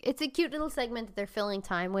 It's a cute little segment that they're filling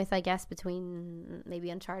time with, I guess, between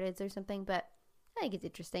maybe Uncharted or something. But I think it's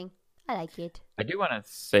interesting. I like it. I do want to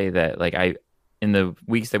say that, like, in the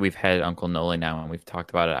weeks that we've had Uncle Noli now and we've talked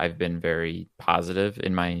about it, I've been very positive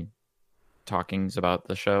in my talkings about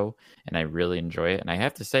the show, and I really enjoy it. And I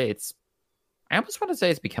have to say, I almost want to say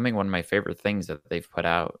it's becoming one of my favorite things that they've put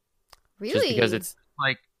out. Really? Just because it's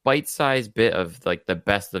like bite-sized bit of like the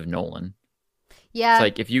best of Nolan. Yeah. It's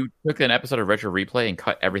like if you took an episode of Retro Replay and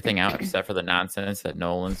cut everything out except for the nonsense that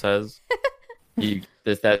Nolan says,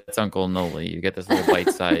 that's Uncle Noli. You get this little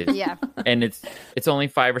bite-sized, yeah. and it's only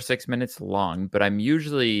 5 or 6 minutes long, but I'm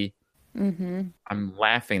usually Mm-hmm. I'm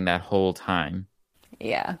laughing that whole time,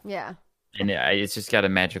 Yeah. Yeah. and it's just got a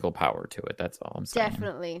magical power to it. That's all I'm saying.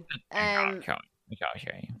 Definitely.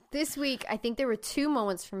 This week, I think there were 2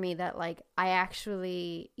 moments for me that like I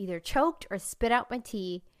actually either choked or spit out my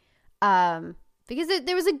tea, because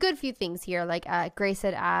there was a good few things here. Like Grace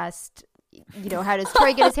had asked, you know, how does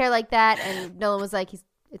Troy get his hair like that, and Nolan was like,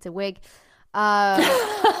 it's a wig,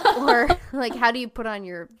 or like, how do you put on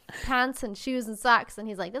your pants and shoes and socks? And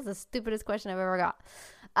he's like, that's the stupidest question I've ever got.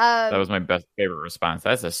 That was my favorite response.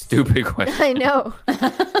 That's a stupid question. I know,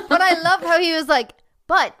 but I love how he was like,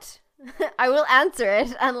 but I will answer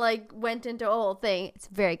it, and like went into a whole thing. It's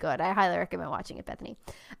very good. I highly recommend watching it, Bethany.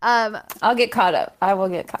 I'll get caught up. I will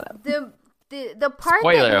get caught up. The part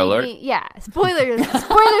Spoiler that made alert. me, yeah,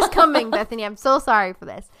 spoilers coming, Bethany. I'm so sorry for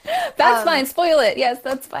this. That's fine. Spoil it. Yes,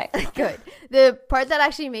 that's fine. Good. The part that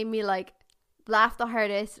actually made me like laugh the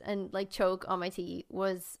hardest and like choke on my tea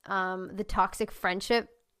was the toxic friendship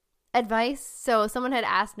advice. So someone had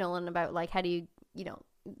asked Nolan about like, how do you know,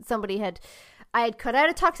 I had cut out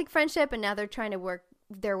a toxic friendship and now they're trying to work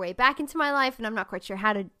their way back into my life, and I'm not quite sure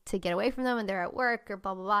how to get away from them, and they're at work or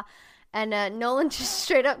blah blah blah. And Nolan just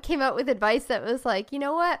straight up came out with advice that was like, you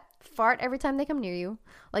know what? Fart every time they come near you.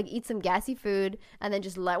 Like, eat some gassy food, and then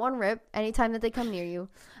just let one rip anytime that they come near you.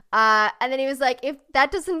 And then he was like, if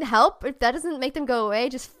that doesn't help, if that doesn't make them go away,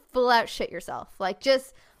 just full out shit yourself. Like,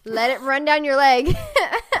 just let it run down your leg. And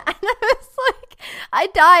I was like, I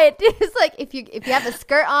died. It was like, if you have a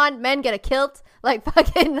skirt on, men get a kilt. Like,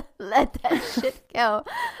 fucking let that shit go.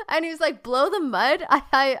 And he was like, blow the mud.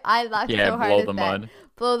 I laughed so hard at that. Mud.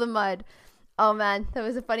 Blow the mud. Oh man, that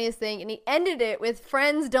was the funniest thing. And he ended it with,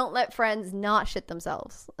 friends don't let friends not shit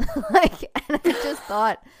themselves. Like, and I just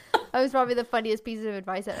thought that was probably the funniest piece of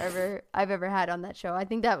advice I've ever had on that show. I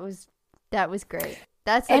think that was great.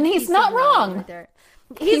 That's and he's not wrong. Right there.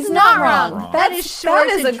 He's not wrong. That is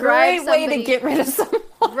a great way to get rid of someone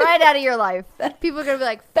right out of your life. People are gonna be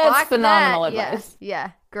like, fuck, that's phenomenal that. advice.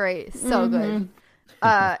 Yeah, great, so good.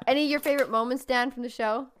 Any of your favorite moments, Dan, from the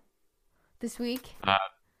show this week?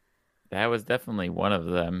 That was definitely one of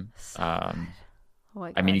them. Oh my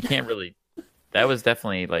God. I mean, you can't really. That was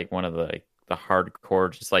definitely like one of the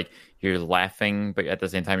hardcore. Just like you're laughing, but at the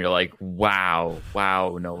same time you're like, wow,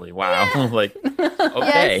 Noli, wow, Yeah. like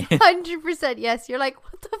okay, yes, 100%. Yes, you're like,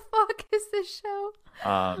 what the fuck is this show?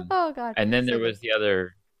 Oh God. And then So there good. was the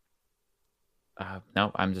other.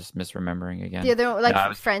 No, I'm just misremembering again. The other, like,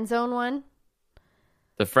 No, friend zone one.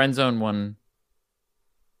 the friend zone one.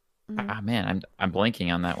 Mhm. Man, I'm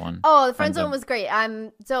blanking on that one. Oh, the friend Friend zone zone. was great.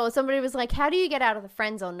 So somebody was like, how do you get out of the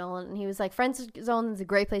friend zone, Nolan? And he was like, friend zone is a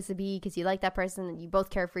great place to be because you like that person and you both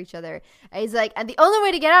care for each other. And he's like, and the only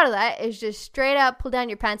way to get out of that is just straight up pull down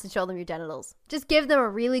your pants and show them your genitals. Just give them a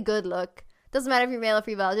really good look. Doesn't matter if you're male or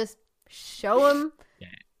female. Just show them Yeah.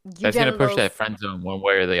 your That's gonna genitals. push that friend zone one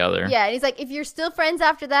way or the other. Yeah, and he's like, if you're still friends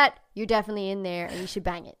after that, you're definitely in there and you should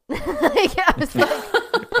bang it. Like, I was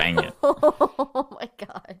like, Bang it. oh my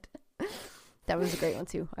God. That was a great one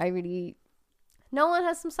too. Nolan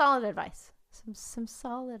has some solid advice. Some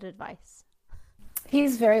solid advice.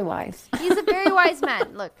 He's very wise. He's a very wise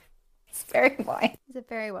man. Look, He's very wise. he's a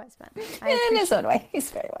very wise man. In his own way, he's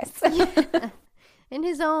very wise. In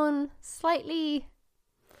his own slightly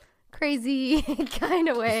crazy kind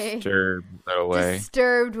of way. Disturbed way.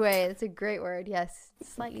 Disturbed way. That's a great word. Yes.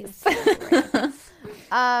 Slightly disturbed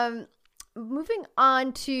way. Moving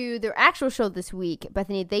on to their actual show this week,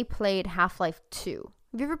 Bethany, they played Half-Life 2.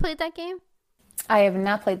 Have you ever played that game? I have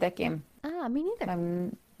not played that game. Me neither.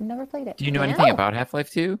 I've never played it. Do you know Yeah. anything about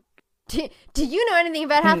Half-Life 2? Do you know anything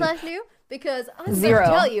about Half-Life 2? Because I'm Zero.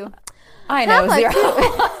 going to tell you. I know, Half-Life zero.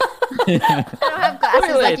 2. I don't have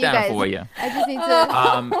glasses Lay like it you down guys. for you. I just need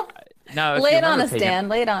to... No, if Lay you it on remember, us, Pagan, Dan.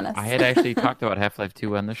 Lay it on us. I had actually talked about Half-Life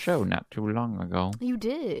 2 on the show not too long ago. You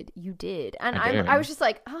did. And I did. I was just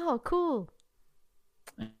like, oh, cool.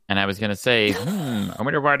 And I was going to say, I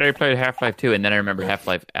wonder why they played Half-Life 2. And then I remember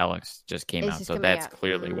Half-Life Alyx just came It's out. just So coming that's out.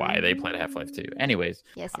 clearly why they played Half-Life 2. Anyways,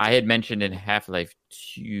 Yes. I had mentioned in Half-Life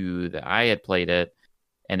 2 that I had played it.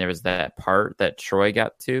 And there was that part that Troy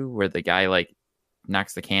got to where the guy like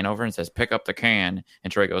knocks the can over and says, pick up the can.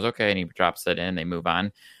 And Troy goes, okay. And he drops it in and they move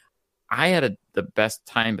on. I had the best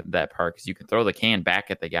time at that part because you can throw the can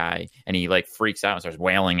back at the guy and he like freaks out and starts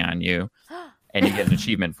wailing on you. And you get an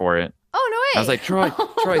achievement for it. Oh, no way. I was like, Troy,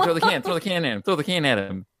 throw the can at him. Throw the can at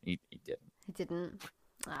him. He didn't. He didn't.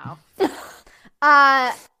 Wow.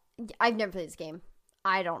 I've never played this game.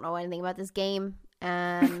 I don't know anything about this game.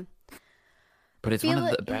 But it's Feel one of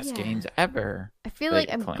like- the best yeah. games ever. I feel They like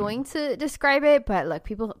I'm claim. going to describe it, but look,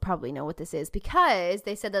 people probably know what this is because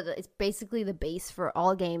they said that it's basically the base for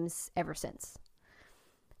all games ever since.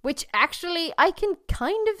 Which actually I can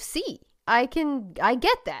kind of see. I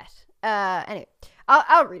get that. Anyway,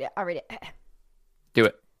 I'll read it. Do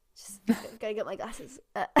it. Just gotta get my glasses.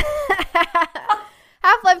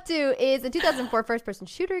 Half-Life 2 is a 2004 first-person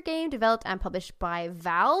shooter game developed and published by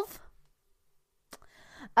Valve.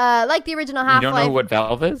 Like the original You Half-Life. don't know what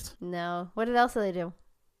Valve is? No. What else do they do?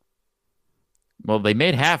 Well, they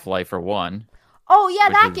made Half-Life for one. Oh, yeah,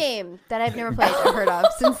 Which that is- game that I've never played or heard of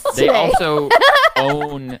since They today. also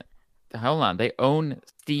own. Hold on. They own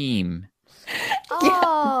Steam.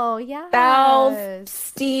 Oh, yeah. Valve,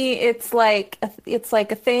 Steam. It's like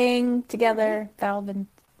a thing together. Valve and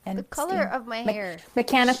The color Steam. of my hair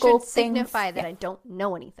mechanical should things. signify that I don't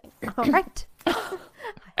know anything. All right.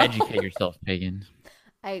 Educate yourself, pagan.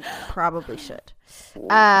 I probably should. All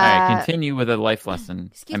right, continue with a life lesson.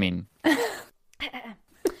 excuse I mean,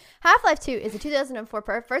 Half-Life 2 is a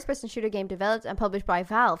 2004 first-person shooter game developed and published by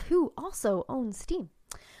Valve, who also owns Steam.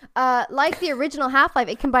 Like the original Half-Life,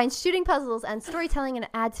 it combines shooting puzzles and storytelling and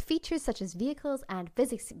adds features such as vehicles and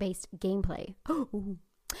physics-based gameplay.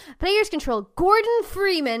 Players control Gordon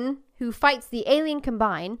Freeman, who fights the alien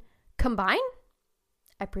Combine?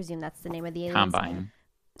 I presume that's the name of the alien. Combine.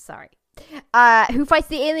 Sorry. Who fights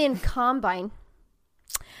the alien Combine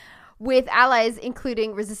with allies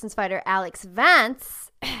including Resistance fighter Alex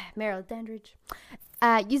Vance, Meryl Dandridge,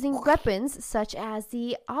 using weapons such as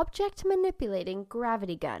the object manipulating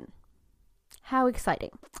gravity gun. How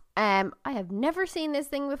exciting. I have never seen this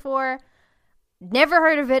thing before. Never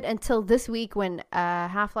heard of it until this week when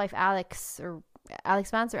Half-Life Alex, or Alex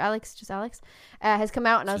Vance, or Alex, just Alex, has come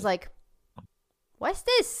out, and I was like, what's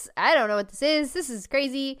this? I don't know what this is. This is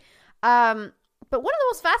crazy. But one of the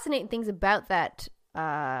most fascinating things about that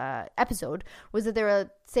episode was that they were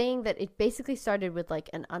saying that it basically started with like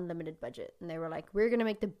an unlimited budget, and they were like, we're gonna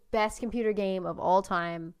make the best computer game of all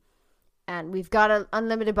time, and we've got an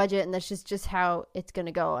unlimited budget, and that's just how it's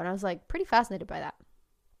gonna go. And I was like, pretty fascinated by that.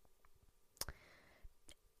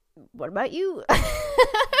 What about you?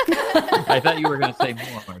 I thought you were going to say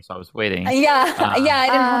more, so I was waiting. Yeah, I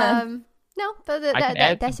didn't want to. No,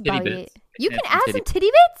 that's some about titty it. bits. You I can can add add some some titty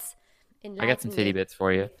titty bits? I got some titty bits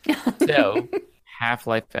for you. So,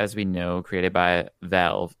 Half-Life, as we know, created by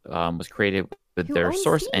Valve, was created with Who their owns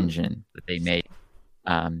source Steam? engine that they made,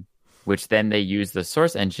 which then they used the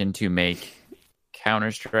source engine to make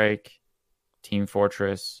Counter-Strike, Team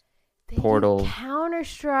Fortress, Portal,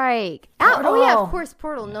 Counter-Strike. Oh, yeah, Portal. of course,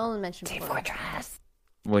 Portal. Nolan mentioned Team Portal. Fortress.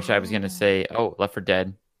 which I was going to say, Left 4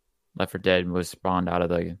 Dead. Left 4 Dead was spawned out of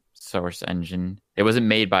the source engine. It wasn't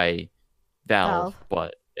made by Valve,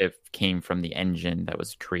 but it came from the engine that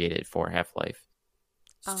was created for Half-Life.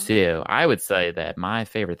 Oh. So I would say that my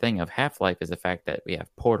favorite thing of Half-Life is the fact that we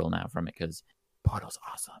have Portal now from it, because Portal's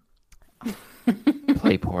awesome.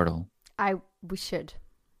 Play Portal. We should.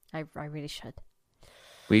 I really should.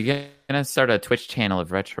 We're gonna start a Twitch channel of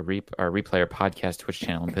Replayer Podcast Twitch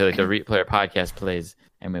channel. And play, like the Replayer Podcast plays,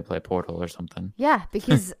 and we play Portal or something. Yeah,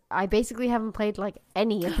 because I basically haven't played like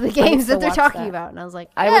any of the games so that they're watch talking that. about, and I was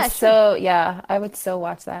like, I yeah, would sure. I would so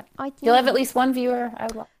watch that. I You'll have do. at least one viewer. I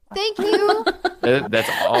would. Thank you. That's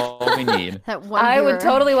all we need. That one I would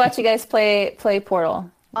viewer. totally watch you guys play Portal.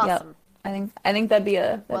 Awesome. Yep. I think that'd be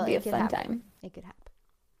a It could fun happen. time. It could happen.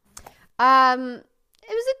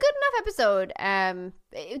 It was a good enough episode.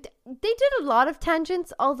 They did a lot of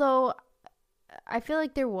tangents, although I feel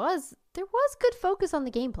like there was good focus on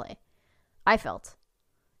the gameplay. I felt.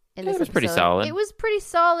 In Yeah, this it was pretty episode. solid. It was pretty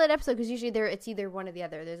solid episode, because usually it's either one or the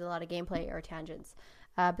other. There's a lot of gameplay or tangents.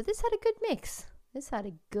 But this had a good mix. It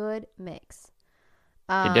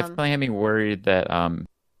definitely had me worried that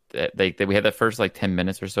that we had the first like 10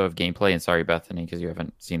 minutes or so of gameplay, and sorry Bethany because you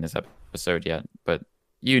haven't seen this episode yet, but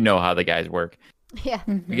you know how the guys work. Yeah.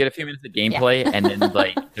 We get a few minutes of gameplay, and then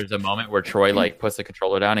like there's a moment where Troy like puts the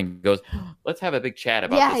controller down and goes, let's have a big chat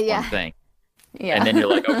about this one thing. Yeah. And then you're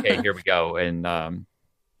like, okay, here we go. And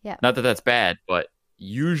Yeah. not that that's bad, but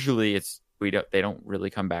usually they don't really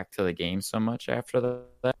come back to the game so much after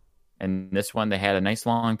that. And this one, they had a nice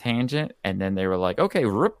long tangent, and then they were like, okay,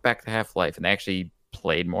 rip back to Half-Life. And they actually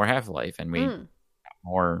played more Half-Life, and we got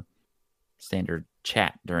more standard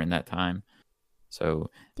chat during that time. So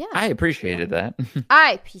Yeah. I appreciated that.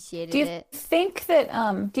 I appreciated Do you it. think that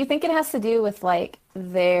do you think it has to do with like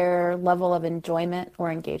their level of enjoyment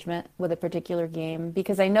or engagement with a particular game?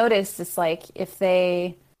 Because I noticed it's like if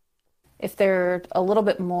they're a little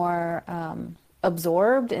bit more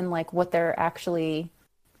absorbed in like what they're actually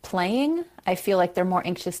playing, I feel like they're more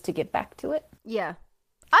anxious to get back to it, Yeah.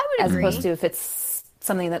 I would as agree. opposed to if it's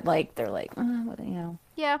something that like they're like,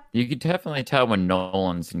 Yeah. You could definitely tell when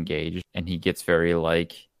Nolan's engaged, and he gets very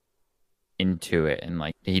like into it, and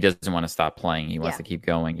like he doesn't want to stop playing. He wants Yeah. to keep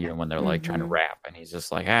going, even when they're like trying to rap, and he's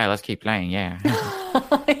just like, let's keep playing, yeah.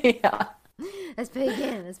 yeah. Let's play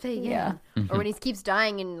again. Yeah. Or when he keeps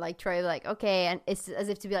dying and like Troy like, okay, and it's as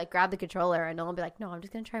if to be like, grab the controller, and Nolan be like, no, I'm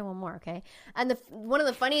just gonna try one more, okay? And one of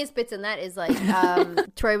the funniest bits in that is like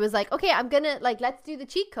Troy was like, okay, I'm gonna like, let's do the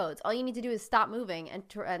cheat codes. All you need to do is stop moving, and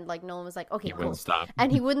like Nolan was like, okay, He cool. wouldn't stop.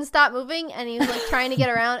 And he wouldn't stop moving, and he was like trying to get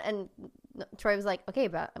around, and Troy was like, okay,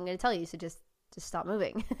 but I'm gonna tell you, so just stop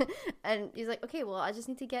moving. And he's like, okay, well, I just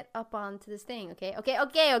need to get up onto this thing, okay, I'm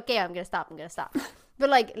gonna stop. But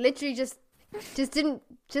like literally just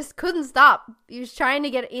couldn't stop. He was trying to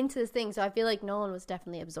get into this thing, so I feel like Nolan was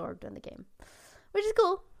definitely absorbed in the game, which is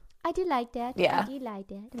cool. I do like that. Yeah. I do like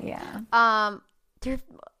that. Yeah.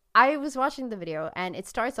 I was watching the video, and it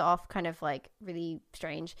starts off kind of like really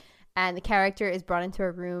strange, and the character is brought into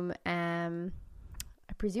a room, I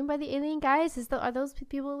presume by the alien guys. Are those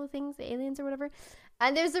people the things, the aliens or whatever?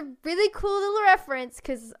 And there's a really cool little reference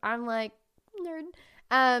because I'm like, nerd.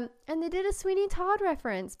 And they did a Sweeney Todd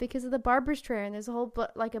reference because of the barber's chair, and there's a whole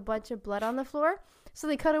like a bunch of blood on the floor. So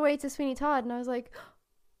they cut away to Sweeney Todd, and I was like,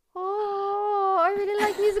 oh, I really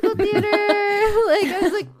like musical theater. Like I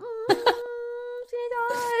was like, Sweeney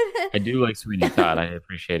Todd. I do like Sweeney Todd. I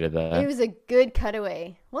appreciated that. It was a good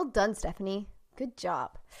cutaway. Well done, Stephanie. Good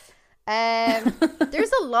job.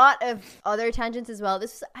 There's a lot of other tangents as well.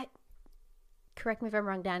 Correct me if I'm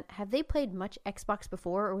wrong, Dan. Have they played much Xbox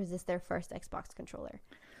before, or was this their first Xbox controller?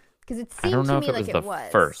 Because it I don't seemed know to if me like it was it was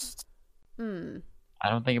the first. Hmm. I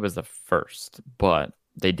don't think it was the first, but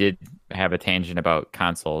they did have a tangent about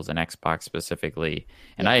consoles and Xbox specifically.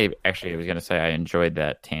 And I was going to say I enjoyed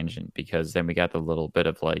that tangent because then we got the little bit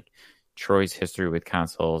of like Troy's history with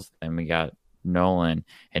consoles. Then we got Nolan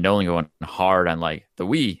going hard on like the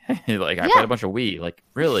Wii. Like I played a bunch of Wii. Like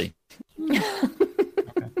really?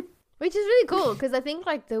 Which is really cool because I think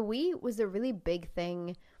like the Wii was a really big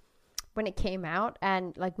thing when it came out,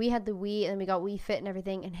 and like we had the Wii and we got Wii Fit and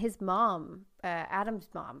everything, and his mom, Adam's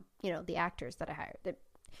mom, the actors that I hired,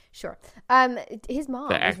 his mom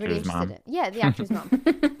was really interested in the actor's mom.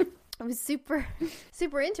 I was super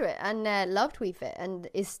into it and loved Wii Fit and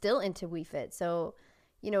is still into Wii Fit. So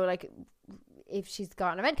like if she's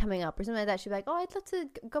got an event coming up or something like that, she'd be like, oh, I'd love to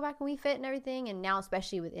go back and Wii Fit and everything. And now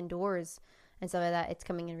especially with indoors and stuff like that, it's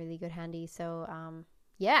coming in really good handy. So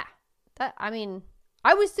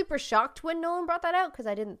I was super shocked when Nolan brought that out because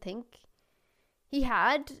I didn't think he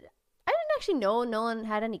had. I didn't actually know Nolan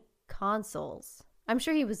had any consoles. I'm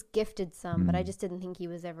sure he was gifted some, but I just didn't think he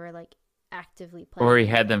was ever like actively playing. Or he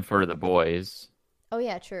had them for the boys. Oh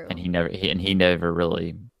yeah, true. And he never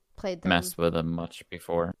really played them. Messed with them much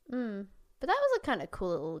before. But that was a kind of cool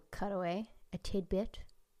little cutaway, a tidbit.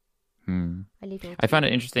 I found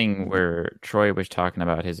it interesting where Troy was talking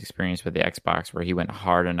about his experience with the Xbox, where he went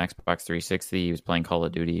hard on Xbox 360. He was playing Call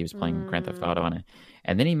of Duty. He was playing Grand Theft Auto on it.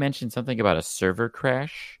 And then he mentioned something about a server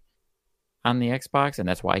crash on the Xbox, and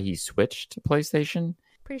that's why he switched to PlayStation.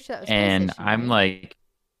 Pretty sure that was and PlayStation, I'm like,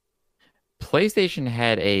 PlayStation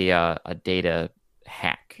had a data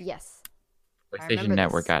hack. Yes. PlayStation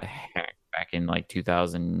Network got hacked back in like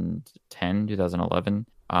 2010, 2011.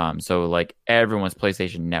 So like everyone's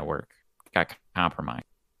PlayStation Network got compromised.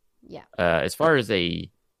 Yeah. As far as a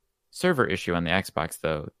server issue on the Xbox,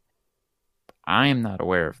 though, I am not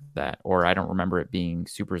aware of that, or I don't remember it being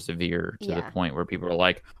super severe to the point where people are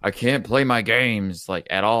like, I can't play my games like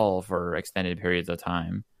at all for extended periods of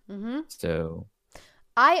time. So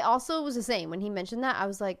I also was the same. When he mentioned that, I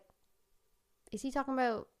was like, is he talking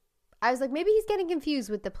about... I was like, maybe he's getting confused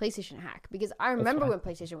with the PlayStation hack, because I remember when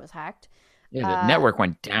PlayStation was hacked. Yeah, the network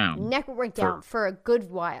went down. Network went down for a good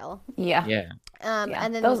while. Yeah. And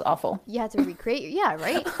then that was awful. You had to recreate you had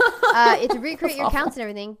to recreate your accounts and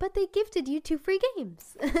everything, but they gifted you 2 free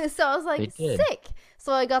games. So I was like, sick.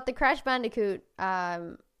 So I got the Crash Bandicoot,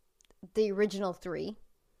 the original 3,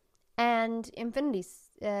 and Infinity.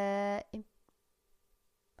 Oh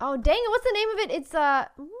dang it! What's the name of it? It's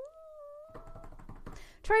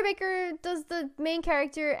Troy Baker does the main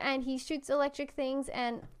character, and he shoots electric things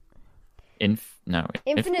and.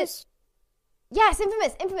 Infamous? Yes,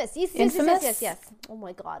 Infamous. Yes. Oh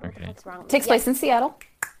my god, what the fuck's wrong with me? Takes place in Seattle.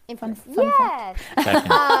 Infamous. Fun Yes.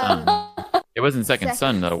 It wasn't Second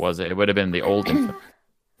Son, though, was it? It would have been the old Infamous.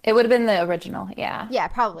 It would have been the original, yeah. Yeah,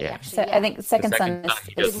 probably, actually. I think Second Son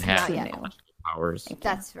is not too yet. much powers.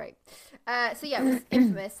 That's right. So yeah, it was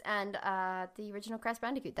Infamous and the original Crash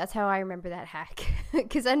Bandicoot. That's how I remember that hack.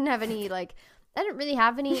 Because I didn't really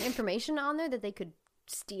have any information on there that they could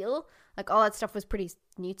steal. Like, all that stuff was pretty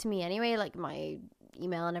new to me anyway. Like, my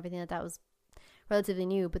email and everything like that was relatively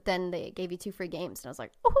new. But then they gave you 2 free games, and I was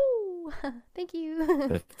like, oh, thank you.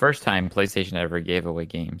 The first time PlayStation ever gave away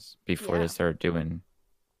games before they started doing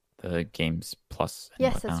the Games Plus.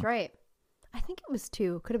 Yes, that's right. I think it was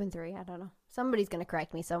 2. Could have been 3. I don't know. Somebody's going to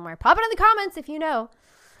correct me somewhere. Pop it in the comments if you know.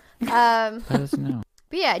 Let us know.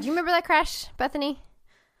 But yeah, do you remember that Crash, Bethany?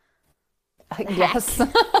 Yes.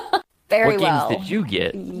 Very well. What games did you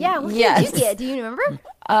get? Yeah, what games did you get? Do you remember?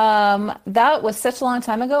 That was such a long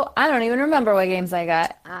time ago. I don't even remember what games I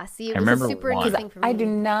got. See, it was a super new thing for me. I do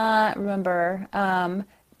not remember.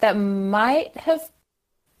 That might have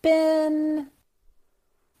been...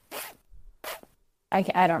 I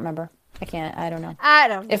don't remember. I don't know. I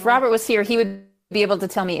don't know. If Robert was here, he would be able to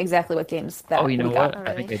tell me exactly what games that you know we what? got.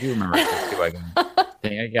 I think I do remember who I got. I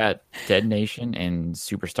think I got Dead Nation and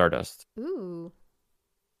Super Stardust. Ooh.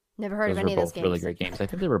 Never heard of any of those games. Really great games. I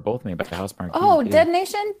think they were both made by the Housemarque. Oh, Dead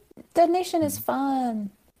Nation? Dead Nation is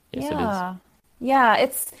fun. Yes, it is. Yeah,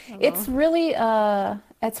 it's really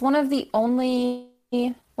it's one of the only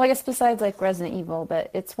well, I guess besides like Resident Evil, but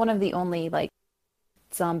it's one of the only like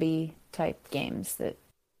zombie type games that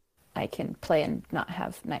I can play and not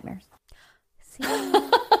have nightmares. See,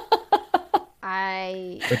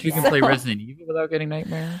 I But you can play Resident Evil without getting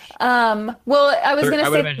nightmares? Well, I was gonna I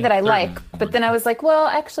would say imagine that I certain like, but then I was like, well,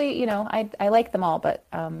 actually, you know, I like them all, but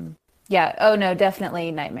yeah. Oh no,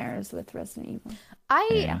 definitely nightmares with Resident Evil.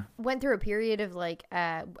 I went through a period of like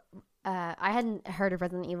I hadn't heard of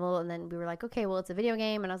Resident Evil, and then we were like, okay, well, it's a video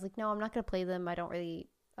game, and I was like, no, I'm not gonna play them. I don't really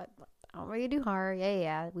do horror.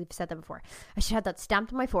 Yeah, we've said that before. I should have that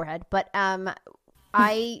stamped on my forehead, but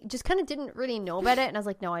I just kind of didn't really know about it, and I was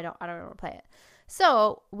like, no, I don't want to play it.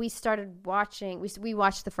 So we started watching. We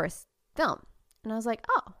watched the first film, and I was like,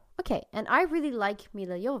 oh, okay. And I really like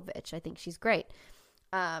Mila Jovovich. I think she's great.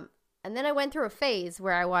 And then I went through a phase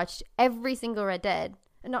where I watched every single Resident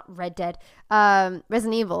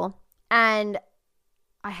Evil, and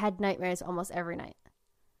I had nightmares almost every night.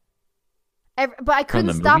 But I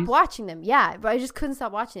couldn't stop watching them. Yeah, but I just couldn't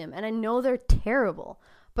stop watching them, and I know they're terrible.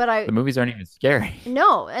 But the movies aren't even scary.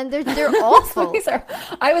 No, and they're awful.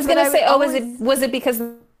 I was gonna say, was it because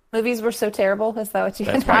the movies were so terrible? Is that what you?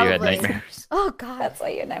 That's why you had nightmares. Oh God, that's why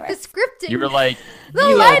you had nightmares. The scripting. You were like,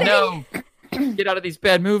 no, get out of these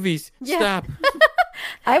bad movies. Yeah. Stop.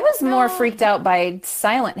 I was more freaked out by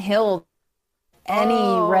Silent Hill.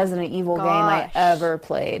 Any Resident Evil game I ever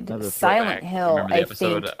played. Silent Hill, I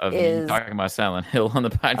think, is talking about Silent Hill on the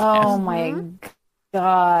podcast. Oh my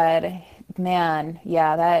God, man,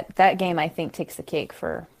 yeah, that game I think takes the cake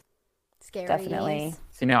for scary. Definitely.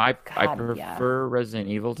 See, now I prefer Resident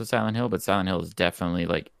Evil to Silent Hill, but Silent Hill is definitely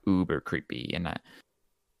like uber creepy, and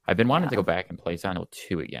I've been wanting to go back and play Silent Hill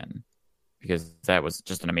 2 again because that was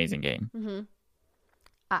just an amazing game.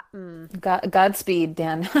 Godspeed,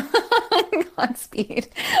 Dan. Godspeed.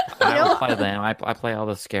 I don't play them. I play all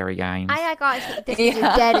the scary games. I got this. You're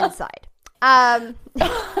dead inside.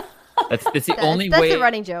 That's the only way. That's a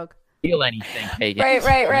running joke. Feel anything, Pagan.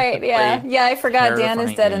 Right. Yeah, I forgot. Dan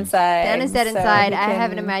is dead inside. Dan is dead inside. I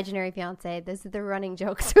have an imaginary fiance. This is the running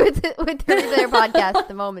jokes with their podcast at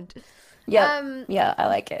the moment. Yeah, I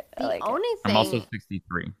like it. The only thing. I'm also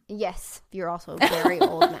 63. Yes, you're also a very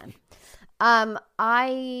old man.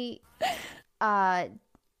 I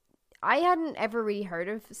hadn't ever really heard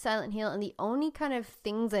of Silent Hill, and the only kind of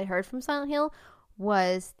things I heard from Silent Hill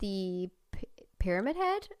was the Pyramid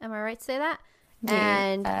Head. Am I right to say that?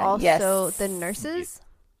 And also the nurses.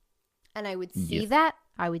 And I would see that.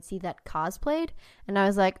 I would see that cosplayed, and I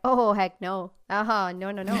was like, "Oh heck no! No,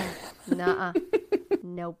 nuh-uh.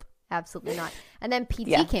 Nope, absolutely not." And then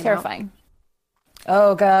PT came terrifying.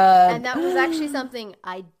 Oh God! And that was actually something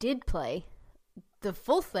I did play. The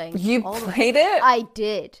full thing. You played it? I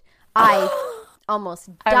did. I almost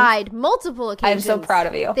died multiple occasions. I'm so proud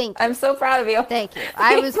of you. Thank you. I'm so proud of you. Thank you.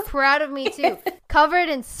 I was proud of me too. Covered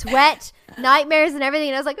in sweat, nightmares, and everything.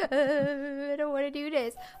 And I was like, I don't want to do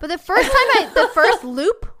this. But the first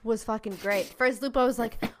loop was fucking great. First loop, I was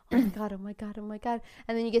like, oh my God.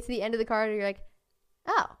 And then you get to the end of the corridor, you're like,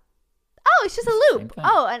 oh, it's just a loop.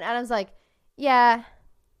 Oh, and I was like, yeah,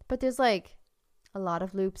 but there's like a lot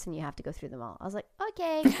of loops and you have to go through them all. I was like,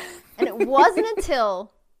 okay. And it wasn't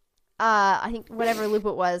until I think whatever loop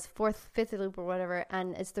it was, fifth loop or whatever,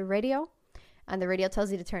 and it's the radio, and the radio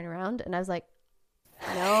tells you to turn around, and I was like,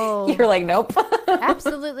 no. You're like, nope.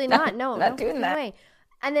 Absolutely not. No, not doing that. Way.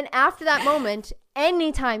 And then after that moment,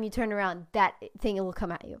 anytime you turn around, that thing will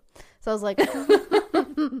come at you. So I was like,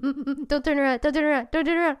 don't turn around.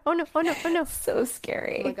 Oh no. So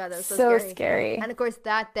scary. Oh my God, that was so scary. And of course,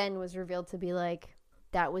 that then was revealed to be like,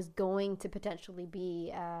 that was going to potentially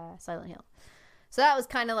be Silent Hill. So that was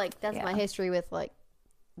kind of like, that's my history with like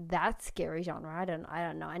that scary genre. I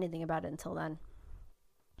don't know anything about it until then.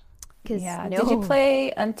 Did you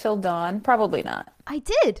play Until Dawn? Probably not. I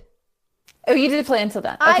did. Oh, you did play Until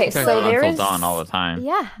Dawn. Okay, so there is Until Dawn all the time.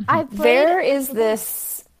 Yeah, I played. There is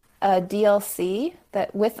this DLC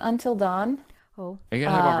that with Until Dawn. Oh, Are you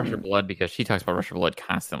gonna talk about Rush of Blood because she talks about Rush of Blood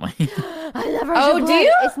constantly? I love Rush of Blood. Do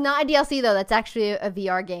you? It's not a DLC though. That's actually a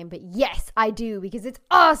VR game. But yes, I do because it's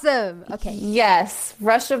awesome. Okay. Yes,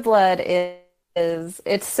 Rush of Blood is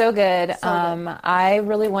it's so good. I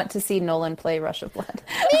really want to see Nolan play Rush of Blood.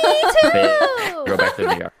 Me too. Go back to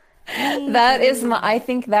VR. That is I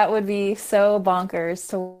think that would be so bonkers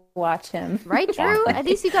to watch him. Right, Drew? At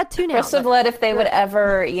least you got two now. Rush of Blood, if they would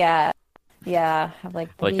ever, have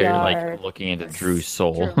like VR. You're like looking into Drew's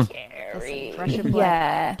soul. Listen, Rush of Blood.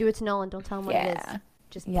 Yeah. Do it to Nolan. Don't tell him what it is.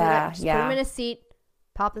 Just put him in a seat,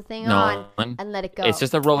 Pop the thing No, on and let it go. it's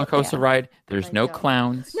just a roller coaster ride. There's Let it no go.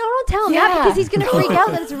 clowns. No, don't tell him that because he's gonna freak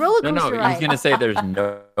out that it's a roller No, coaster no, ride. he's gonna say there's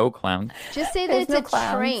no clowns. Just say that There's it's no a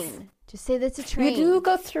clowns. train. Just say that it's a We train. do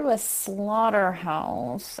go through a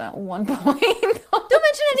slaughterhouse at one point. Don't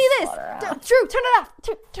mention any of this. Slaughterhouse. Drew, turn it off.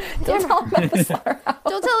 Turn Don't it tell off. him about the slaughterhouse.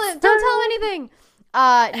 Don't tell him. Don't tell him anything.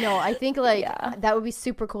 No, I think like Yeah. that would be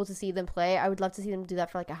super cool to see them play. I would love to see them do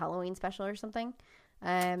that for like a Halloween special or something.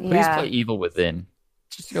 Please Yeah. play Evil Within.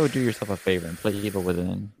 Just go do yourself a favor and play Evil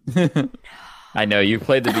Within. I know you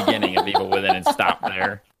played the beginning of Evil Within and stopped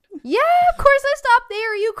there. Yeah, of course I stopped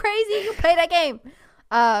there. Are you crazy? You play that game.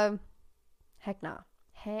 Heck no.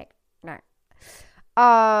 Heck no.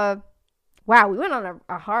 Wow, we went on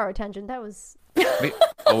a horror tangent. That was We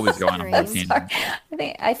always go on a whole Strange.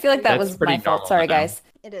 tangent. I feel like that That's was pretty my fault. normal Sorry, now. guys.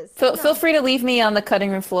 it is. Feel free to leave me on the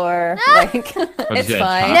cutting room floor. Like, it's gonna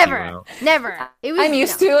fine. chop Never. you out. Never. It was I'm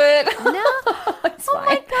used no. to it. No. It's Oh fine.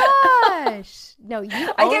 my gosh. No, you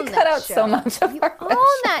I own get that cut out show. so much of You our own show.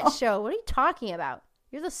 that show. What are you talking about?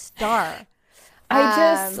 You're the star. I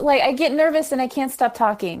just I get nervous and I can't stop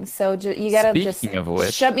talking. So you gotta just Speaking of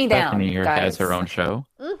which, shut me down. Bethany here guys. has her own show.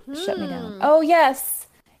 Shut me down. Oh yes,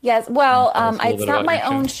 yes. Well, Tell us a little it's bit not about my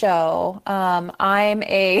your own show. I'm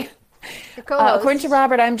a Your co-host. according to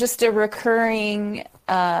Robert, I'm just a recurring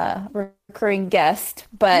guest.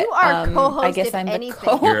 But You are co-host, I guess if I'm the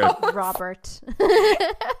anything. You're co-host. a- Robert.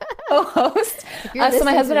 co-host. you're So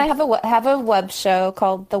my listening husband to and I have a web show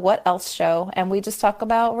called The What Else Show, and we just talk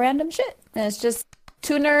about random shit. And it's just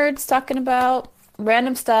two nerds talking about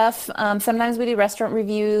random stuff. Sometimes we do restaurant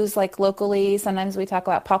reviews, like locally. Sometimes we talk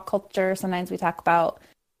about pop culture. Sometimes we talk about.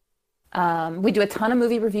 We do a ton of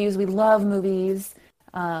movie reviews. We love movies.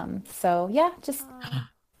 So yeah, just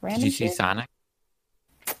random Did you see shit. Sonic?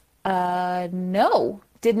 No,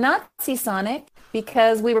 did not see Sonic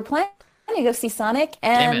because we were planning to go see Sonic,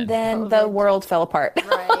 Damn and it. then the COVID. world fell apart.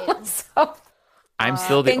 Right. So I'm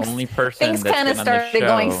still the things- only person things that's kind of been on the started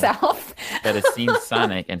going show south. that has seen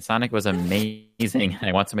Sonic, and Sonic was amazing.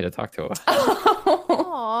 I want somebody to talk to.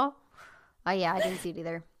 Aw. Oh yeah, I didn't see it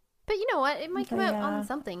either. But you know what? It might come out Yeah. on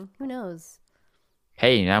something. Who knows?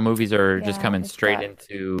 Hey, now movies are just Yeah, coming it's straight that.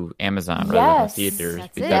 into Amazon rather than Yes. theaters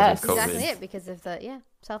That's because it. Yes. of COVID. Exactly it. Because of the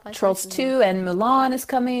self-isolation. Trolls 2 and Mulan is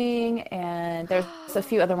coming, and there's a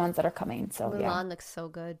few other ones that are coming. So Mulan yeah, looks so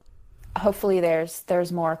good. hopefully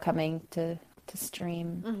there's more coming to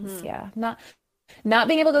stream. Mm-hmm. 'Cause, yeah, not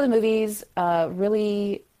being able to go to the movies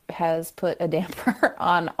really has put a damper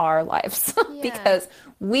on our lives Yeah. because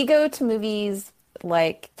we go to movies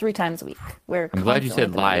like 3 times a week. We're I'm glad you constantly said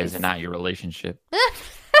at the lives movies. and not your relationship.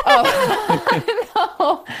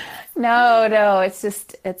 Oh no,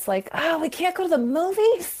 it's like, oh, we can't go to the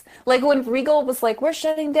movies. Like when Regal was like, we're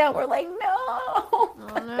shutting down, we're like, no. Oh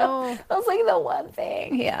no. That was like the one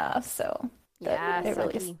thing. Yeah, so Yeah, it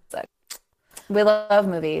really sucky. sucks. We love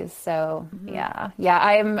movies, so yeah.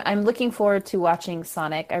 I'm looking forward to watching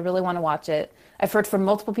Sonic. I really want to watch it. I've heard from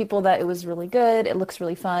multiple people that it was really good. It looks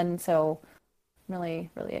really fun, so I'm really,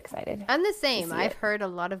 really excited. I'm the same. see I've it. heard a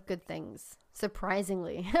lot of good things.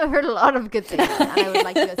 Surprisingly, I've heard a lot of good things, and I would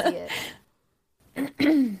like to go see it.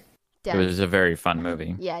 It Dan, was a very fun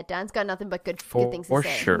movie. yeah, Dan's got nothing but good For things to say.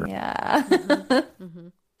 sure. Yeah. Mm-hmm.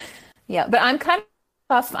 Yeah, but I'm kind of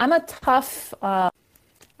tough. I'm a tough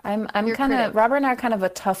I'm You're kind of critic. Robert and I are kind of a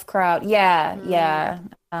tough crowd. Yeah, yeah.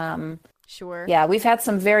 Sure. Yeah, we've had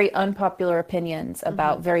some very unpopular opinions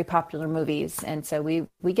about Mm-hmm. very popular movies, and so we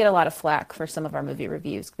get a lot of flack for some of our movie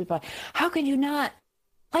reviews. People are like, how could you not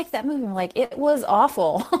like that movie? I'm like, it was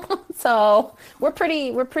awful. So we're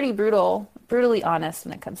pretty brutally honest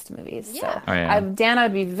when it comes to movies. Yeah. So Oh, yeah. Dan, I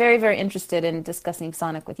would be very, very interested in discussing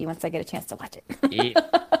Sonic with you once I get a chance to watch it.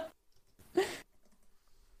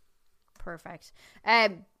 Perfect.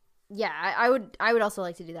 Yeah, I would also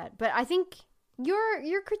like to do that, but I think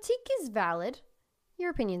your critique is valid. Your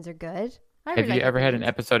opinions are good. I Have really you like ever had an opinions.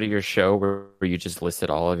 episode of your show where you just listed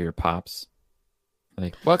all of your pops?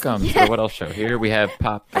 Like, welcome to the What Else Show. Here we have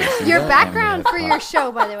Pop. Your Garcia, and we background have for Pop. your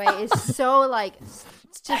show, by the way, is so like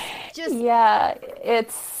it's just. Yeah,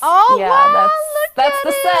 it's Oh yeah, wow! that's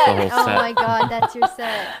look the at set. The it. whole Oh set. my god, that's your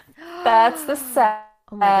set. That's the set.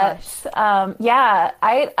 Oh my gosh. Yeah,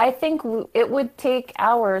 I think it would take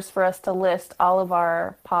hours for us to list all of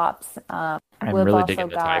our pops. I'm we've really also digging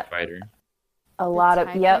the TIE got Fighter. a lot of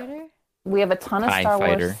TIE yep. Fighter? We have a ton of TIE Star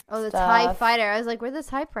Fighter. Wars. Oh, the stuff. TIE Fighter. I was like, where's the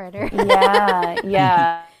typewriter? Yeah,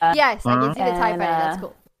 yeah. Yes, I can see the TIE And, Fighter. That's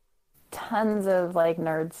cool. Tons of like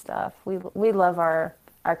nerd stuff. We love our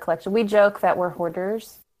collection. We joke that we're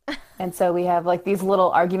hoarders, and so we have like these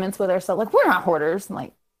little arguments with ourselves. Like we're not hoarders. I'm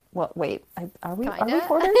like Well, wait, are we Kinda.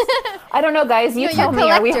 hoarders? I don't know, guys. You No, tell me.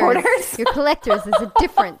 Are we hoarders? You're collectors. There's a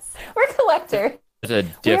difference. We're collectors. There's a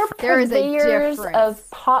We're difference. There is a purveyors difference.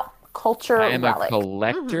 of pop culture I am a relic.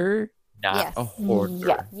 collector, not Yes. a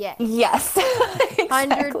hoarder. Yeah. Yes. Yes.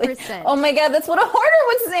 Exactly. 100%. Oh my god, that's what a hoarder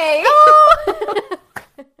would say.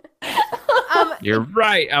 You're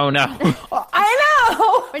right. Oh no. I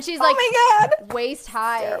know. When she's like oh my god. waist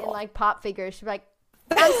high in terrible. like pop figures, she's like,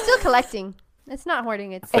 I'm still collecting. It's not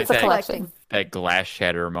hoarding. It's It's a that- collection. That glass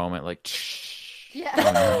shatter moment, like.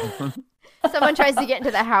 Yeah. Someone tries to get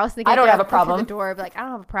into the house. And they I don't get have a out, push through problem. The door, be like, I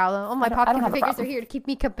don't have a problem. Oh, my I don't- pop I don't have a figures are problem. here to keep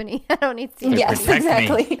me company. I don't need to see Yes, protect me.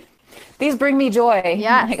 exactly. These bring me joy.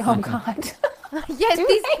 Yes. Like, oh god. Yes, Do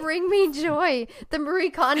these they? bring me joy. The Marie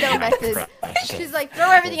Kondo method. Precious. She's like, throw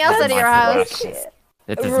everything else out of your house.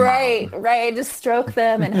 That does Right, not- right. Just stroke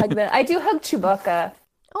them and hug them. I do hug Chewbacca.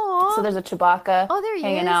 Aw. So there's a Chewbacca Oh, there he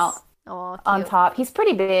hanging is. out Aw, on cute. top. He's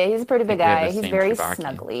pretty big. He's a pretty big we have guy. the He's same very Chewbacca.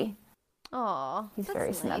 snuggly. Aw, He's that's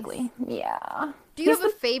very nice. snuggly. Yeah. Do you He's have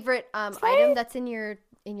a favorite item that's in your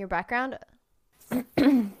background?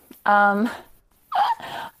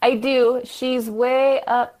 I do. She's way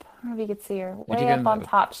up. I don't know if you can see her. Where'd Way you get up on the-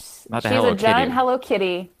 top. not the She's Hello a giant Kitty. Hello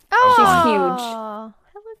Kitty. Oh,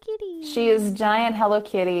 Hello Kitty. She is giant Hello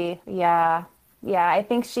Kitty. Yeah. Yeah, I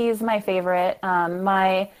think she's my favorite.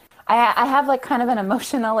 I have like kind of an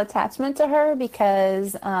emotional attachment to her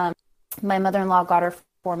because my mother-in-law got her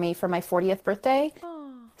for me for my 40th birthday.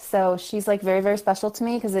 Oh, So she's like very, very special to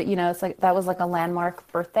me because it's like that was like a landmark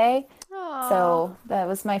birthday. aw. So that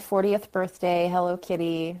was my 40th birthday, Hello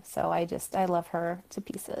Kitty. So I love her to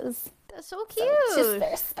pieces. That's so cute. She's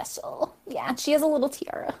very special. Yeah, and she has a little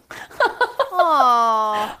tiara.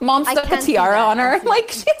 Aw. Mom I stuck a can see tiara that. on her. I see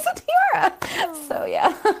Like, she has a tiara. So,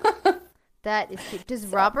 yeah. That is cute. Does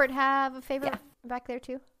Robert have a favorite back there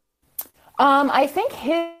too? I think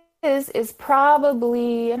his is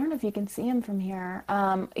probably, I don't know if you can see him from here.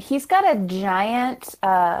 He's got a giant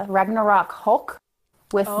Ragnarok Hulk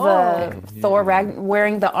with the Thor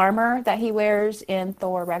wearing the armor that he wears in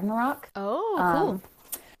Thor Ragnarok. Oh, cool.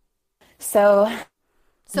 So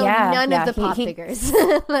So yeah, none yeah, of the pop he- figures.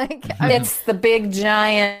 Like, it's the big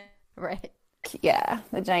giant, right. yeah,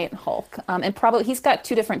 the giant Hulk. And probably he's got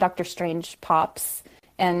two different Doctor Strange pops,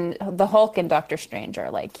 and the Hulk and Doctor Strange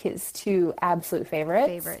are like his two absolute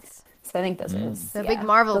favorites. So I think those are his, So a big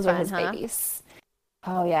Marvel those fan, are his huh? babies.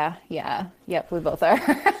 Oh yeah, yep, we both are.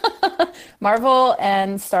 Marvel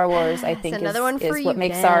and Star Wars, I think, another one for is what you,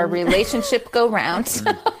 makes our Ben. relationship go round.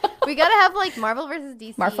 We gotta have like Marvel versus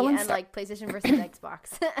DC Marvel and and Star- like PlayStation versus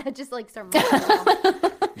Xbox. Just like start mulling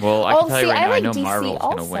them. Well, I can tell you right now, I like know DC Marvel's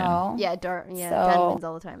gonna win. also. Yeah, Dan So- wins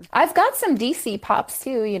all the time. I've got some DC pops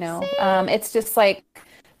too, It's just like,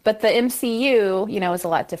 but the MCU, is a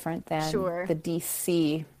lot different than Sure. the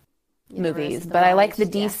DC Universe movies. of the But I like the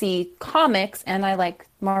knowledge, yeah. DC comics and I like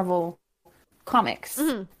Marvel comics.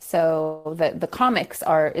 Mm-hmm. So the comics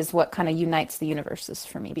is what kind of unites the universes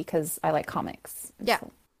for me because I like comics. Yeah.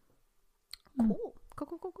 So- Cool.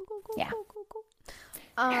 Cool. Yeah.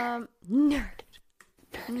 Cool. Nerd.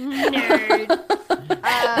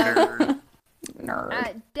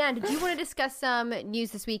 Nerd. Dan, did you want to discuss some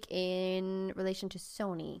news this week in relation to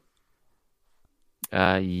Sony?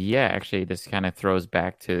 Yeah, actually, this kind of throws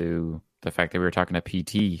back to the fact that we were talking to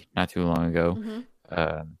PT not too long ago.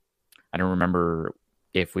 I don't remember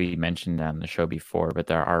if we mentioned on the show before, but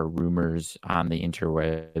there are rumors on the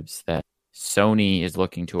interwebs that Sony is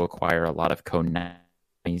looking to acquire a lot of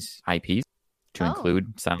Konami's IPs to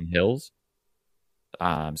include Silent Hills.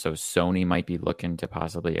 So Sony might be looking to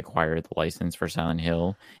possibly acquire the license for Silent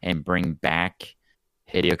Hill and bring back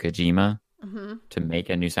Hideo Kojima to make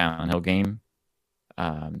a new Silent Hill game.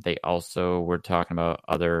 They also were talking about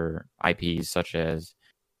other IPs such as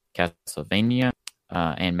Castlevania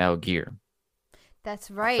and Metal Gear. That's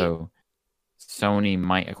right. So Sony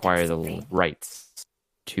might acquire the rights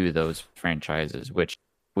to those franchises, which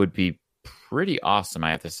would be pretty awesome,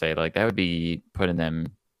 I have to say. Like, that would be putting them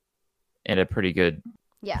at a pretty good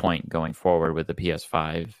Yeah. point going forward with the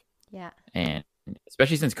PS5. Yeah. And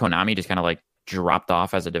especially since Konami just kind of like dropped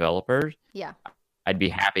off as a developer, Yeah. I'd be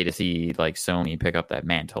happy to see like Sony pick up that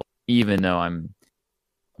mantle. Even though I'm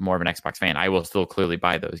more of an Xbox fan, I will still clearly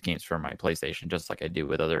buy those games for my PlayStation, just like I do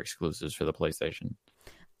with other exclusives for the PlayStation.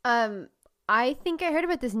 I think I heard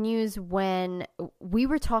about this news when we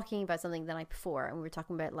were talking about something the night before, and we were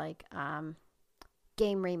talking about like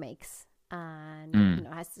game remakes and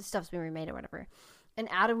stuff's been remade or whatever. And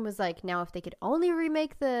Adam was like, "Now, if they could only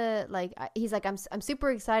remake the he's like, I'm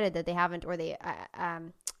super excited that they haven't, or they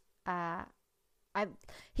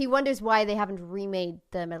he wonders why they haven't remade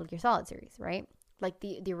the Metal Gear Solid series, right? like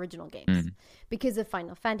the original games, Mm. because of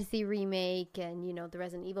Final Fantasy remake and the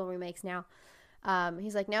Resident Evil remakes now.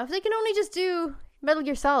 He's like, now if they can only just do Metal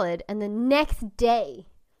Gear Solid, and the next day,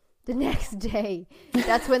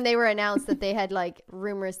 that's when they were announced that they had like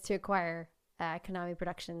rumors to acquire Konami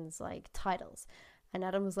Productions like titles, and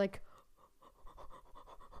Adam was like,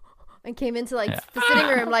 and came into like the sitting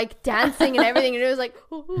room like dancing and everything, and it was like,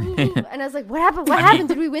 and I was like, what happened? What happened?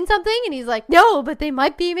 Did we win something? And he's like, no, but they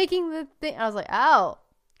might be making the thing. I was like, oh,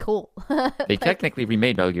 cool. They technically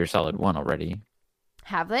remade Metal Gear Solid 1 already.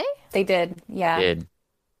 Have they? They did, yeah. Did.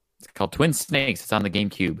 It's called Twin Snakes. It's on the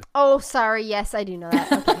GameCube. Oh, sorry. Yes, I do know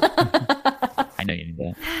that. Okay. I know you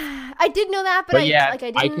knew that. I did know that, but yeah, I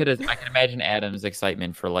didn't. I could imagine Adam's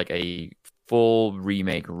excitement for like a full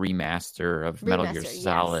remake remaster of Metal Gear Remaster,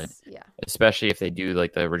 Solid, yes, yeah. especially if they do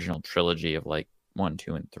like the original trilogy of like 1,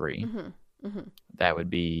 2, and 3. That would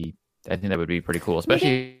be. I think that would be pretty cool,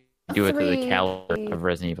 especially if you do it to the caliber of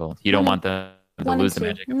Resident Evil. You don't want them to One and lose the two.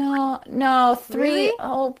 magic. No, 3. Really?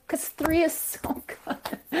 Oh, because 3 is so good.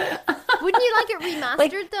 Wouldn't you like it remastered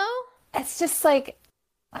Like- though? It's just like,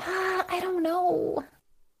 I don't know.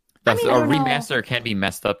 That's, I a don't know. remaster can be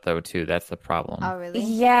messed up though too. That's the problem. Oh, really?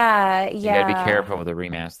 Yeah. You gotta be careful with a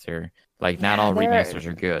remaster. Like not Yeah, all they're- remasters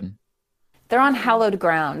are good. They're on hallowed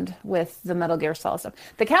ground with the Metal Gear Solid stuff.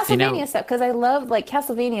 The Castlevania stuff, because I love, like,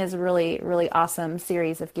 Castlevania is a really, really awesome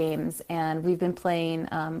series of games, and we've been playing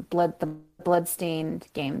the Bloodstained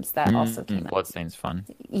games that also came out. Bloodstained's fun.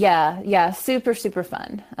 Yeah, super, super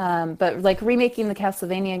fun. But like remaking the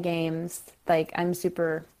Castlevania games, like I'm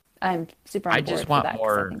super on I board just for want that, 'cause I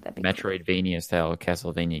more think that'd be cool. Metroidvania style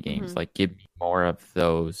Castlevania games. Like give me more of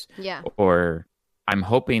those. Yeah. Or I'm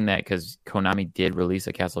hoping that because Konami did release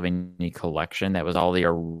a Castlevania collection that was all the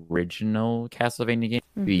original Castlevania games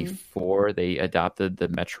before they adopted the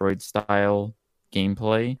Metroid style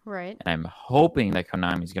gameplay. Right. And I'm hoping that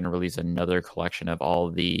Konami is going to release another collection of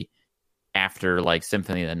all the after like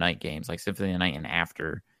Symphony of the Night games, like Symphony of the Night and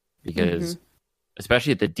after, because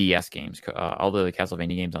especially at the DS games, all the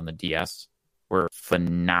Castlevania games on the DS were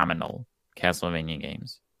phenomenal Castlevania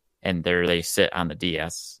games, and they sit on the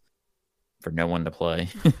DS for no one to play,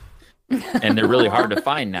 and they're really hard to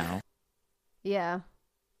find now. Yeah.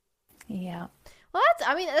 Yeah. Well,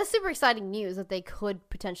 that's super exciting news that they could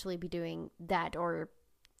potentially be doing that, or,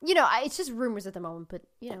 it's just rumors at the moment, but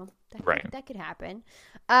that could happen.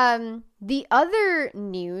 The other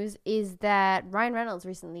news is that Ryan Reynolds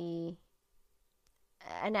recently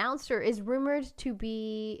announced or is rumored to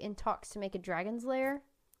be in talks to make a Dragon's Lair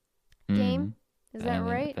game. Is that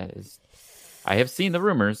right? That is. I have seen the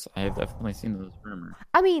rumors. I have definitely seen those rumors.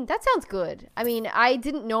 I mean, that sounds good. I mean, I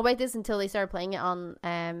didn't know about this until they started playing it on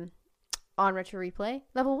Retro Replay.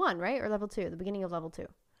 Level 1, right? Or Level 2? The beginning of Level 2.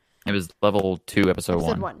 It was level 2,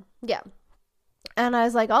 episode 1. Yeah. And I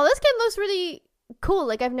was like, oh, this game looks really cool.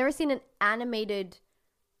 Like, I've never seen an animated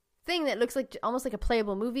thing that looks like almost like a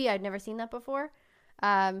playable movie. I'd never seen that before.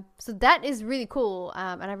 So that is really cool.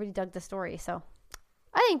 And I really dug the story. So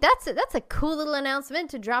I think that's a cool little announcement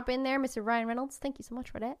to drop in there, Mr. Ryan Reynolds. Thank you so much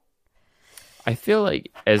for that. I feel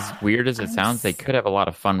like, as weird as it sounds, they could have a lot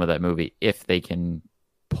of fun with that movie if they can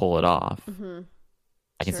pull it off.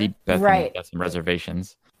 I can see Bethany got some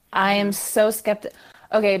reservations. I am so skeptical.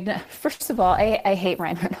 Okay, first of all, I hate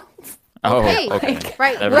Ryan Reynolds. Oh, okay.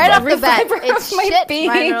 Right off the bat, fiber it's of my shit. being.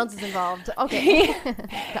 Ryan Reynolds is involved. Okay.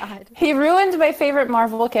 God. He ruined my favorite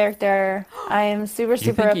Marvel character. I am super,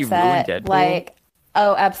 super think he upset. ruined Deadpool? Like,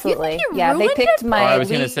 oh, absolutely. You think he Yeah, they ruined picked Deadpool? my I was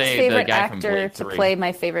gonna least say the favorite guy from actor Blade to 3. play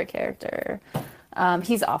my favorite character.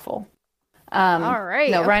 He's awful. All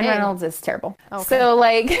right. No, Ryan okay. Reynolds is terrible. Okay. So,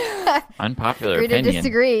 like, Unpopular Agree to opinion.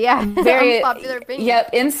 disagree. Yeah. very Unpopular opinion. Yep,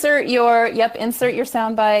 insert your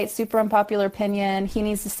soundbite. Super unpopular opinion. He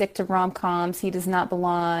needs to stick to rom-coms. He does not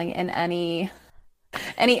belong in any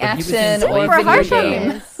action or Super harsh video on game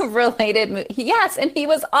this. related movie. Yes, and he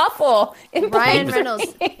was awful in Ryan Blade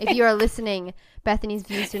Reynolds, 3. if you are listening, Bethany's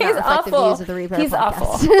views do not He's reflect the awful. views of the Reaper He's podcast.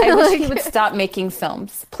 awful. I wish he would stop making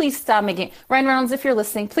films. Please stop making. Ryan Reynolds, if you're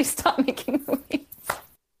listening, please stop making movies.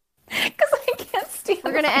 Because I can't stand.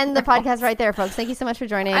 We're going to end the podcast right there, folks. Thank you so much for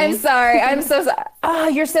joining. I'm sorry. I'm so sorry. Oh,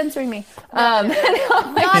 you're censoring me. Not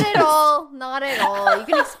at all. Not at all. You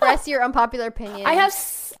can express your unpopular opinion. I have,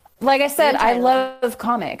 like I said, I entitled. love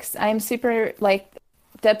comics. I'm super, like,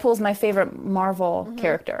 Deadpool's my favorite Marvel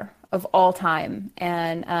character of all time.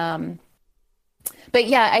 And, but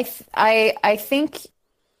yeah, I think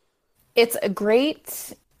it's a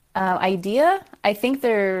great idea. I think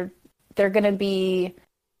they're going to be,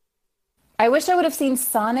 I wish I would have seen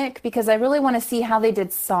Sonic because I really want to see how they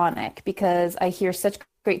did Sonic because I hear such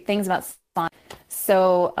great things about Sonic.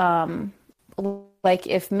 So, like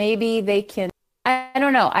if maybe they can, I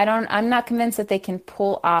don't know. I'm not convinced that they can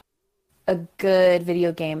pull off a good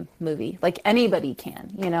video game movie. Like anybody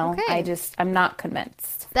can, you know? Okay. I'm not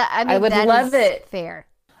convinced. I would that love is it. Fair.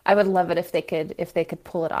 I would love it if they could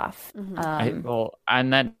pull it off. Well, on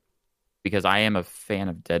that, because I am a fan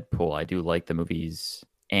of Deadpool. I do like the movies,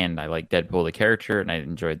 and I like Deadpool the character, and I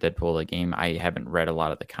enjoyed Deadpool the game. I haven't read a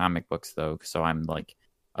lot of the comic books though, so I'm like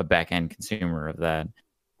a back end consumer of that.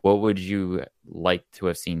 What would you like to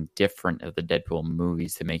have seen different of the Deadpool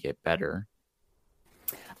movies to make it better?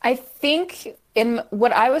 I think in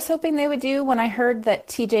what I was hoping they would do when I heard that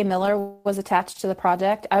TJ Miller was attached to the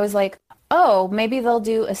project, I was like, oh, maybe they'll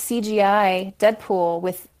do a CGI Deadpool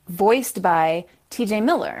with voiced by TJ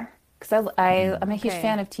Miller, because I'm a huge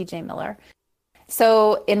fan of TJ Miller.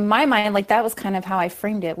 So in my mind, like that was kind of how I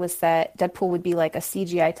framed it, was that Deadpool would be like a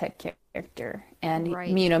CGI type character, and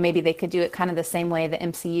you know, maybe they could do it kind of the same way the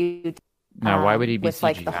MCU. Now, why would he be with CGI?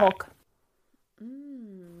 Like the Hulk?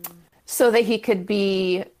 So that he could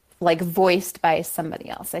be like voiced by somebody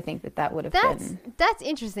else. I think that would have been. That's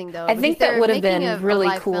interesting though. I think that would have been really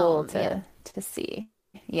cool film. to see.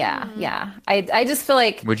 Yeah, yeah. I just feel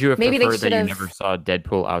like would you have maybe preferred that you never saw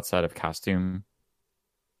Deadpool outside of costume?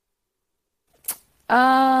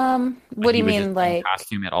 What do you mean, like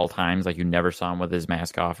costume at all times? Like you never saw him with his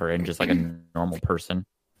mask off or in just like a normal person?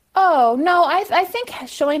 Oh no, I think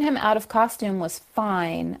showing him out of costume was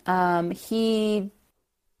fine.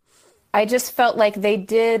 I just felt like they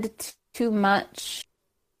did too much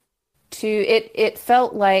to it. It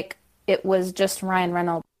felt like it was just Ryan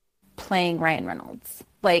Reynolds playing Ryan Reynolds.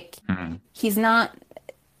 Like he's not.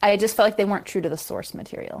 I just felt like they weren't true to the source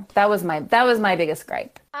material. That was my biggest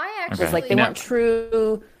gripe. I actually was like they weren't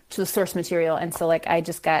true to the source material, and so like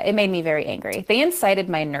it made me very angry. They incited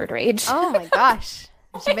my nerd rage. Oh my gosh.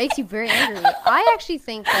 She makes you very angry. I actually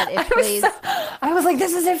think that it plays. I was like,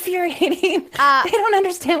 this is infuriating. They don't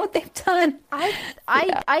understand what they've done.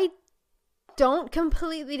 I don't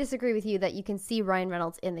completely disagree with you that you can see Ryan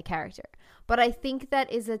Reynolds in the character. But I think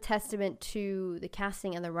that is a testament to the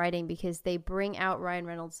casting and the writing, because they bring out Ryan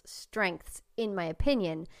Reynolds' strengths, in my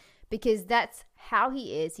opinion, because that's how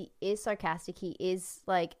he is. He is sarcastic. He is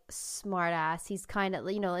like smart ass. He's kind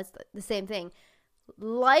of, you know, it's the same thing.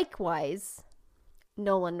 Likewise,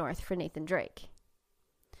 Nolan North for Nathan Drake,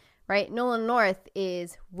 right? Nolan North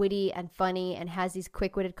is witty and funny and has these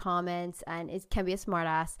quick-witted comments and can be a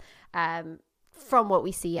smartass. From what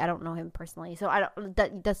we see, I don't know him personally, so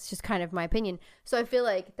that's just kind of my opinion. So I feel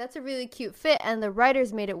like that's a really cute fit, and the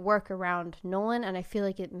writers made it work around Nolan, and I feel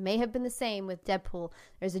like it may have been the same with Deadpool.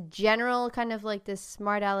 There's a general kind of like this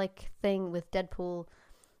smart aleck thing with Deadpool,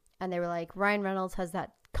 and they were like, Ryan Reynolds has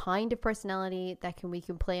that kind of personality that we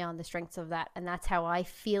can play on the strengths of that, and that's how I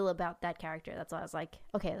feel about that character. That's why I was like,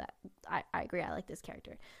 okay, I agree, I like this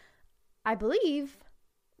character. I believe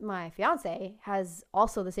my fiance has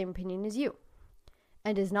also the same opinion as you,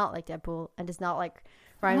 and does not like Deadpool and does not like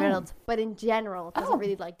Ryan Reynolds, but in general doesn't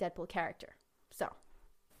really like Deadpool character. So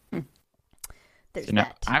there's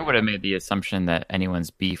that. I would have made the assumption that anyone's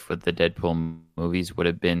beef with the Deadpool movies would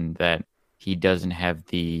have been that he doesn't have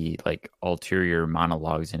the like ulterior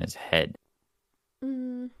monologues in his head.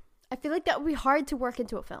 I feel like that would be hard to work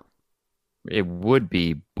into a film. It would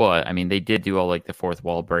be, but I mean, they did do all like the fourth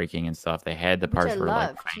wall breaking and stuff. They had the parts where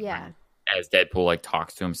like as Deadpool like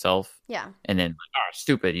talks to himself, and then like,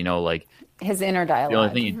 stupid, you know, like his inner dialogue. The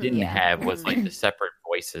only thing he didn't have was like the separate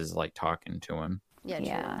voices like talking to him.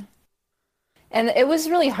 Yeah. And it was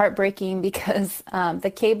really heartbreaking because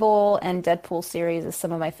the Cable and Deadpool series is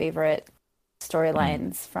some of my favorite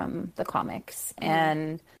storylines from the comics,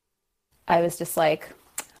 and I was just like,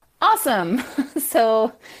 awesome.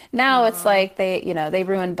 So now it's like they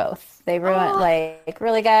ruined both. They ruined like,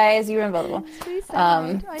 really, guys, you ruined both of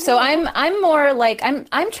them. So I'm more like I'm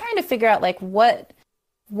trying to figure out like what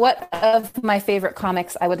of my favorite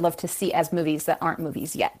comics I would love to see as movies that aren't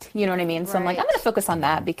movies yet. You know what I mean? So I'm like, I'm going to focus on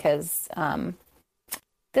that because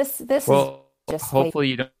this is just hopefully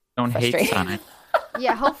you don't hate Sonic.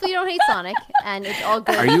 Yeah, hopefully you don't hate Sonic, and it's all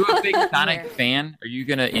good. Are you a big Sonic fan? Are you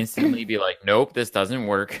gonna instantly be like, nope, this doesn't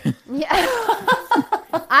work? Yeah,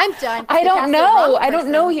 I'm done. I don't know. I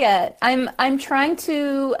don't know yet. I'm trying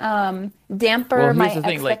to damper my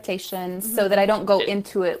expectations so that I don't go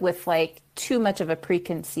into it with like too much of a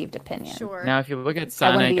preconceived opinion. Sure. Now, if you look at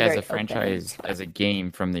Sonic as a franchise, as a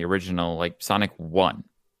game from the original, like Sonic 1,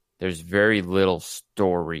 there's very little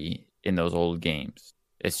story in those old games.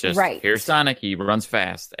 It's just, here's Sonic, he runs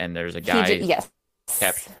fast, and there's a guy. Yes.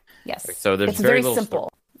 So there's it's very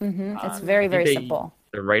simple. It's very, very simple.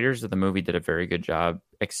 The writers of the movie did a very good job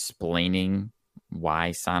explaining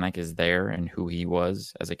why Sonic is there and who he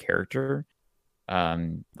was as a character.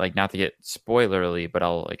 Like, not to get spoilerly, but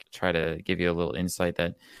I'll like try to give you a little insight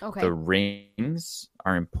that the rings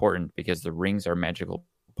are important because the rings are magical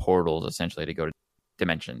portals essentially to go to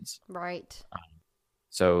dimensions. Right.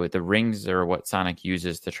 So the rings are what Sonic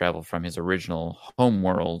uses to travel from his original home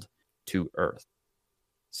world to Earth.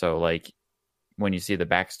 So like when you see the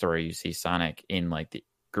backstory, you see Sonic in like the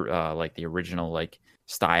original like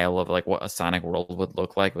style of like what a Sonic world would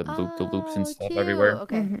look like with loop the loops and stuff cute. everywhere.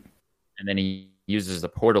 Okay. And then he uses the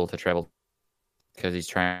portal to travel because he's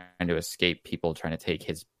trying to escape people trying to take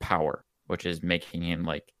his power, which is making him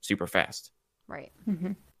like super fast. Right.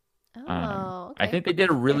 Mm-hmm. Okay. I think they did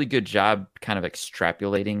a really good job kind of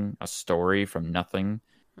extrapolating a story from nothing.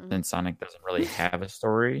 Since Sonic doesn't really have a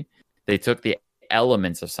story, they took the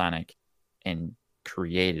elements of Sonic and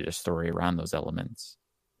created a story around those elements,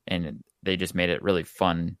 and they just made it really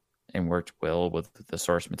fun and worked well with the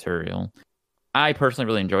source material. I personally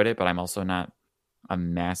really enjoyed it, but I'm also not a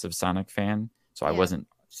massive Sonic fan, so I wasn't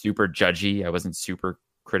super judgy. I wasn't super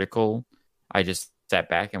critical. I just sat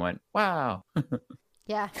back and went, wow.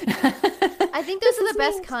 Yeah. I think those are the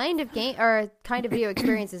best kind of game or kind of video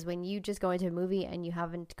experiences when you just go into a movie and you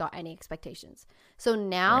haven't got any expectations. So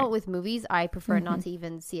now with movies, I prefer not to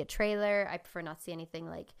even see a trailer. I prefer not to see anything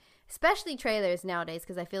like, especially trailers nowadays,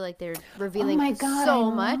 because I feel like they're revealing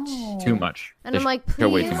so much. Too much. And I'm like, They're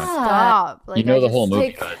way please too much. stop. Like, You know I the just whole movie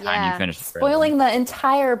take- by the time you finish the trailer. Spoiling the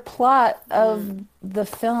entire plot of the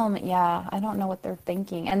film. Yeah, I don't know what they're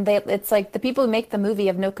thinking. And it's like the people who make the movie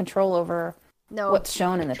have no control over what's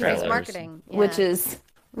shown in the Trailers. trailer, marketing. which is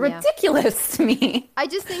ridiculous to me. I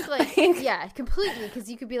just think like completely, because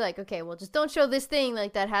you could be like, okay, well, just don't show this thing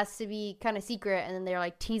like that has to be kind of secret, and then they're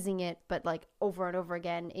like teasing it but like over and over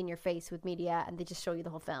again in your face with media, and they just show you the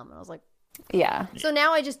whole film. And I was like, so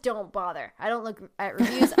now I just don't bother. I don't look at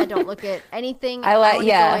reviews. I don't look at anything. I want to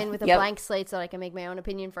go in with a blank slate so that I can make my own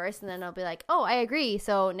opinion first, and then I'll be like, oh, I agree,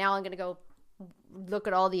 so now I'm gonna go look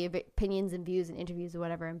at all the opinions and views and interviews or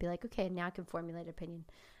whatever and be like, okay, now I can formulate an opinion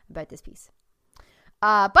about this piece.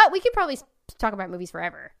 But we could probably talk about movies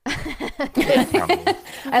forever. I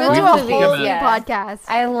love do a movies. whole new podcast.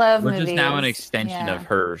 I love Which movies. is now an extension of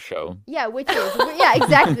her show. Yeah, which is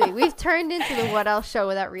exactly. We've turned into the What Else show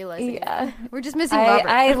without realizing. Yeah, it. We're just missing Robert.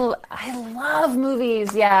 I love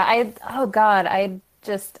movies. Yeah, I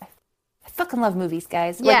fucking love movies,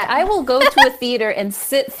 guys. Yeah. Like, I will go to a theater and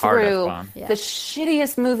sit Hard through F-bomb. the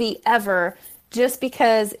shittiest movie ever just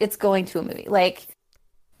because it's going to a movie. Like,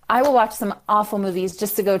 I will watch some awful movies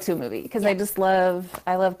just to go to a movie because I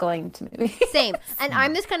love going to movies. Same. And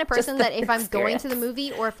I'm this kind of person the that if I'm going experience. to the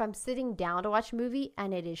movie or if I'm sitting down to watch a movie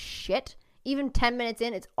and it is shit, even 10 minutes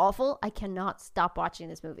in, it's awful, I cannot stop watching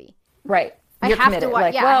this movie. Right. I You're have committed. to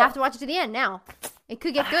watch. Like, I have to watch it to the end now. It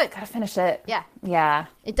could get good. Gotta finish it. Yeah. Yeah.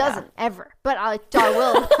 It doesn't ever, but I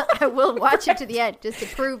will. I will watch it to the end just to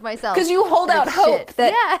prove myself. Because you hold that out it's hope shit.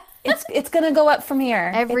 that it's gonna go up from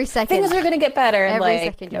here. Every second. Things are gonna get better. And Every like,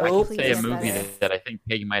 second. I nope. can say a Please, movie that's that I think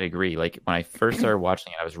Peggy might agree. Like when I first started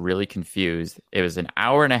watching it, I was really confused. It was an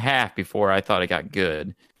hour and a half before I thought it got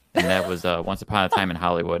good, and that was Once Upon a Time in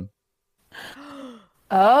Hollywood.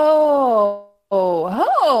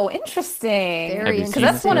 Oh, interesting. Very Have you Because seen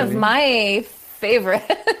that's this one of movie? my favorite.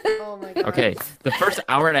 Oh my god. Okay, the first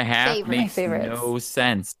hour and a half Favorite. makes Favorites. no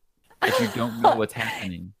sense if you don't know what's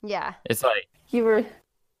happening. Yeah. It's like, You were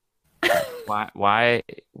why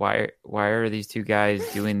are these two guys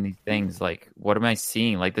doing these things? Like, what am I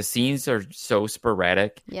seeing? Like, the scenes are so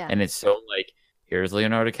sporadic, Yeah. and it's so like, here's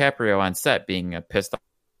Leonardo DiCaprio on set being a pissed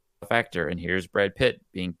off actor, and here's Brad Pitt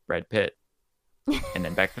being Brad Pitt, and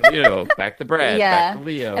then back to Leo, back to Brad, back to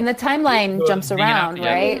Leo, and the timeline People jumps hanging out around,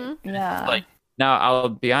 together. right? Mhm. Yeah. Like, now I'll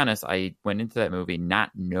be honest, I went into that movie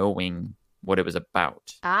not knowing what it was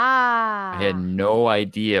about. Ah. I had no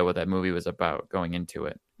idea what that movie was about going into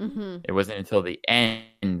it. Mm-hmm. It wasn't until the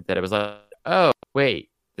end that it was like, oh, wait,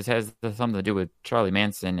 this has something to do with Charlie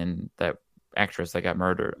Manson and that actress that got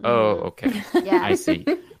murdered. Oh, okay. Yeah. I see.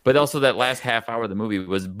 But also that last half hour of the movie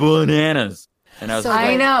was bananas. And I was So like,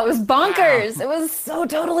 I know, it was bonkers. It was so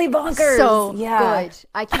totally bonkers. So yeah. good.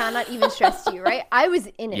 I cannot even stress to you, right? I was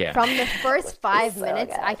in it Yeah. from the first 5 so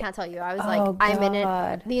minutes. good. I can't tell you. I was Oh, like, I'm in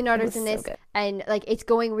God. it. Leonardo's It in was this, so good. and like it's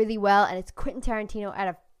going really well, and it's Quentin Tarantino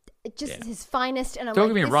at just Yeah. his finest. And I'm Don't like,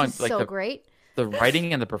 get me this wrong, is like, so the- great. the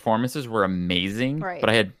writing and the performances were amazing, Right. but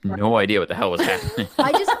I had no idea what the hell was happening.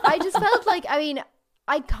 I just felt like, I mean,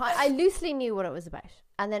 I loosely knew what it was about,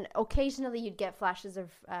 and then occasionally you'd get flashes of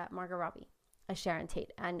Margot Robbie as Sharon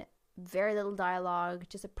Tate, and very little dialogue,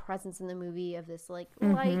 just a presence in the movie of this like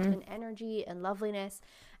light and energy and loveliness.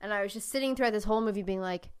 And I was just sitting throughout this whole movie being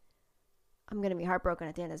like, I'm gonna be heartbroken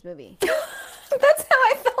at the end of this movie. That's how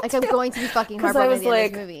I felt. Like, I'm going to be fucking 'Cause I heartbroken was at the end of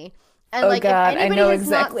like, this movie. And oh like, God, if I anybody know has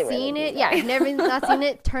exactly not where seen this it, is if anybody's not seen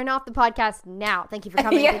it, turn off the podcast now. Thank you for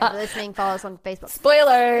coming. Yeah. Thank you for listening. Follow us on Facebook.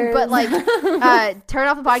 Spoilers. But like, turn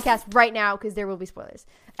off the podcast right now because there will be spoilers.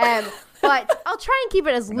 But I'll try and keep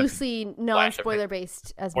it as loosely non-spoiler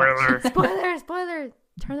based as much. Spoiler.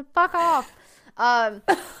 Turn the fuck off.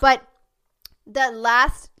 But that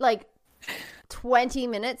last like 20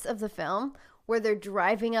 minutes of the film where they're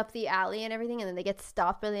driving up the alley and everything, and then they get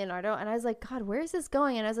stopped by Leonardo, and I was like, God, where is this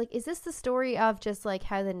going? And I was like, is this the story of just like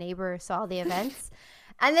how the neighbor saw the events?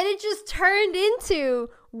 And then it just turned into,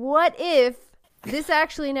 what if this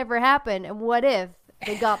actually never happened, and what if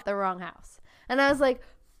they got the wrong house? And I was like,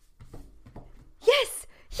 yes,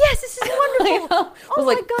 this is wonderful. Oh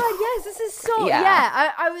my God, yes, this is so,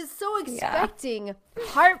 I was so expecting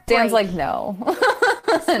heartbreak. Dan's like, no.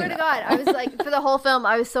 I swear to God, I was like, for the whole film,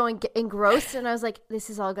 I was so engrossed, and I was like, this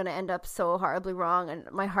is all going to end up so horribly wrong, and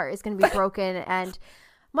my heart is going to be broken, and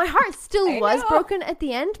my heart still was broken at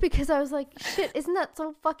the end, because I was like, shit, isn't that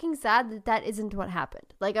so fucking sad that isn't what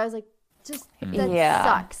happened? Like, I was like, just, that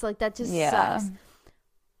sucks. Like, that just sucks.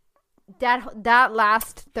 That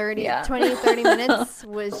last 20, 30 minutes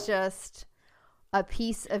was just a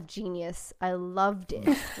piece of genius. I loved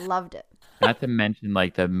it. Not to mention,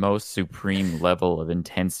 like, the most supreme level of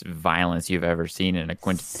intense violence you've ever seen in a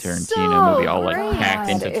Quentin Tarantino movie, all like packed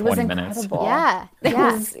into 20 minutes. Yeah. It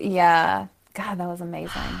was, God, that was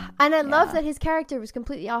amazing. And I love that his character was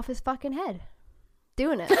completely off his fucking head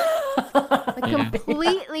doing it. Like,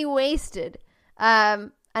 completely wasted.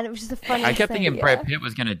 And it was just a funny I kept thinking Brad Pitt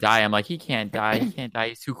was going to die. I'm like, he can't die.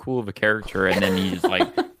 He's too cool of a character. And then he just like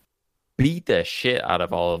beat the shit out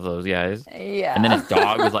of all of those guys. Yeah. And then his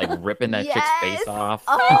dog was like ripping that chick's face off.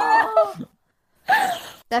 Oh.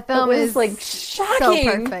 That film is like shocking. So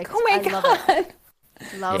perfect. Oh my God.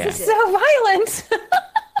 Love it. It's so violent.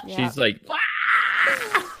 She's like,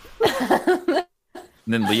 and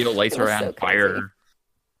then Leo lights her on fire.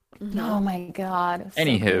 Oh my God.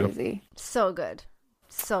 Anywho. So good.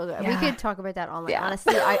 So good. We could talk about that all night.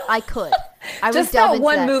 Honestly, I could. I just would delve that into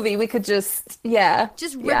one that. movie. We could just rip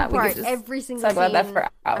apart every single scene. Talk about that for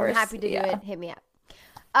hours. I'm happy to do it. Hit me up.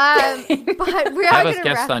 But we are have us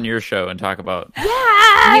guests on your show and talk about.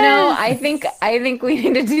 Yeah. You know, I think we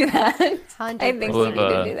need to do that. 100%. I think we need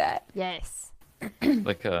to do that. Yes.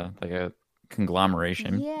 like a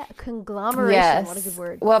conglomeration. Yeah, conglomeration. Yes. What a good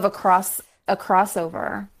word. We'll have a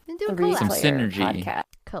crossover. Do a collab. Some synergy.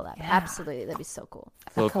 Collab. Yeah. Absolutely. That'd be so cool.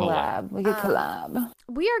 A collab. We could collab.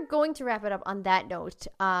 We are going to wrap it up on that note.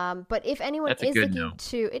 But if anyone is looking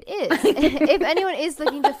to, it is. If anyone is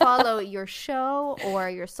looking to follow your show or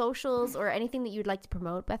your socials or anything that you'd like to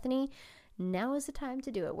promote, Bethany, now is the time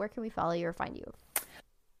to do it. Where can we follow you or find you?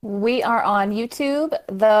 We are on YouTube,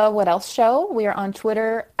 The What Else Show. We are on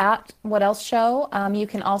Twitter at What Else Show. You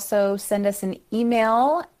can also send us an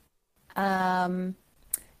email.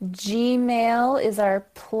 Gmail is our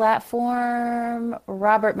platform.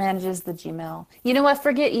 Robert manages the Gmail. You know what?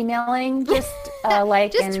 Forget emailing. Just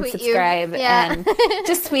like just and subscribe and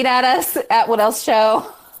just tweet at us at What Else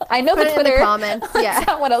Show. I know Put the it Twitter in the comments. Yeah.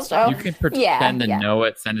 at What Else Show. You can pretend to know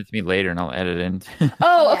it. Send it to me later, and I'll edit it in.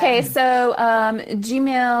 Oh, okay. So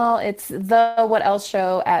Gmail, it's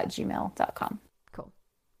thewhatelseshow@gmail.com. Cool.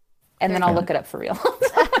 And then I'll look it up for real.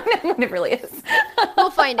 When it really is.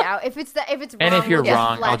 We'll find out if it's wrong. And if you're we'll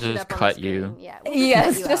wrong, I'll flash it just up on cut the you. screen. Yeah.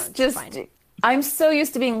 Yes, just. I'm so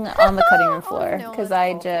used to being on the cutting room floor because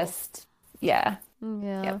I just, Yeah.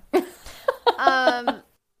 Well,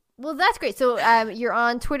 that's great. So you're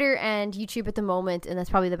on Twitter and YouTube at the moment, and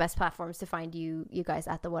that's probably the best platforms to find you guys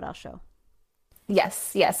at the What Else Show.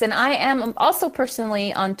 Yes. And I am also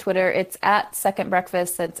personally on Twitter. It's at Second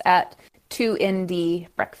Breakfast. It's at 2ND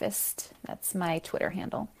Breakfast. That's my Twitter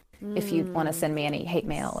handle. If you want to send me any hate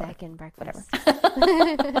mail Second Breakfast.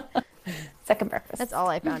 Whatever. Second Breakfast. That's all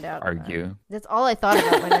I found out. Argue. That's all I thought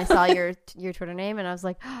about when I saw your Twitter name, and I was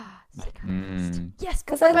like, Second Breakfast. Yes,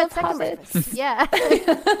 because I love Second Breakfast. Yeah.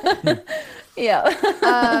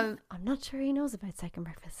 Yeah. I'm not sure he knows about Second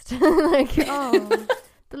Breakfast. Like,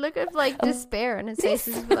 the look of like despair on his face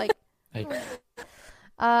is like.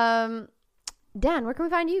 Dan, where can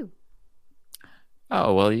we find you?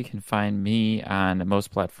 Oh, well, you can find me on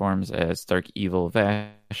most platforms as Dark Evil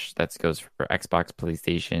Vash. That goes for Xbox,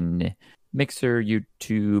 PlayStation, Mixer,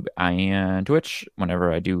 YouTube, and Twitch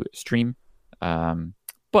whenever I do stream.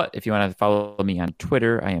 But if you want to follow me on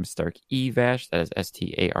Twitter, I am Stark Evash. That is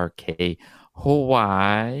STARK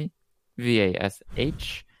Hawaii.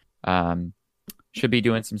 VASH. Should be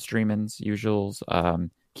doing some streamings, usuals.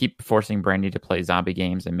 Keep forcing Brandy to play zombie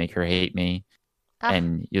games and make her hate me.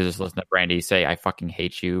 And you just listen to Brandy say, I fucking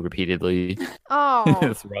hate you repeatedly throughout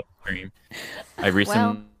the stream. I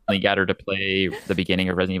recently got her to play the beginning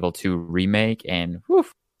of Resident Evil 2 Remake, and whew,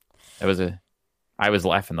 I was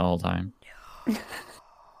laughing the whole time.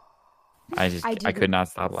 I could not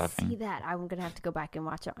stop laughing. See that? I'm gonna have to go back and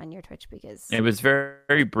watch it on your Twitch because it was very,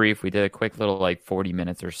 very brief. We did a quick little 40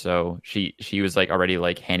 minutes or so. She was already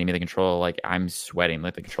handing me the controller, I'm sweating,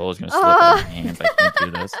 the controller's gonna slip out of my hands. I can't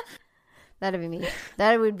do this. That'd be me.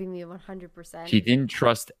 That would be me 100%. She didn't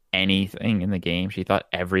trust anything in the game. She thought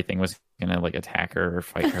everything was gonna attack her or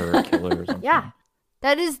fight her or kill her or something. Yeah,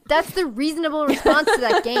 that's the reasonable response to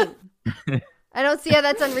that game. I don't see how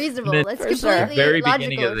that's unreasonable. That's completely very logical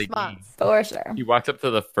beginning of the response. game. For sure. She walked up to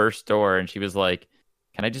the first door and she was like,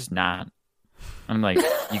 "Can I just not?" I'm like,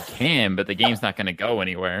 "You can, but the game's not gonna go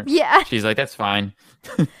anywhere." Yeah. She's like, "That's fine."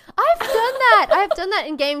 I've done that. I've done that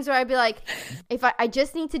in games where I'd be like, if I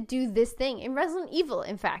just need to do this thing. In Resident Evil,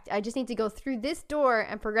 in fact, I just need to go through this door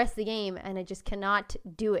and progress the game, and I just cannot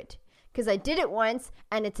do it. Because I did it once,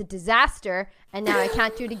 and it's a disaster, and now I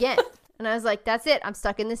can't do it again. And I was like, that's it. I'm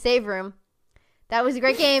stuck in the save room. That was a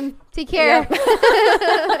great game. Take care. Yep.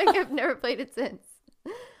 I've never played it since.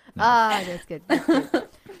 That's good. That's good.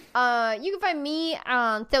 You can find me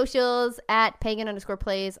on socials at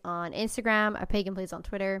pagan_plays on Instagram, at pagan plays on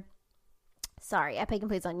Twitter. Sorry, at pagan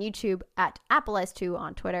plays on YouTube, at AppleS2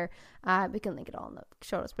 on Twitter. We can link it all in the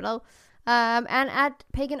show notes below. And at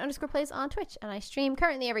pagan_plays on Twitch. And I stream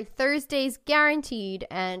currently every Thursdays, guaranteed.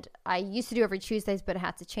 And I used to do every Tuesdays, but it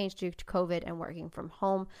had to change due to COVID and working from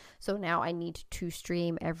home. So now I need to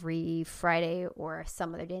stream every Friday or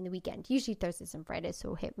some other day in the weekend. Usually Thursdays and Fridays.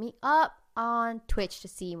 So hit me up on Twitch to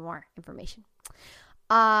see more information.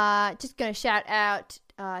 Just gonna shout out.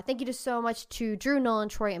 Thank you so much to Drew, Nolan,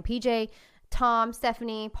 Troy, and PJ. Tom,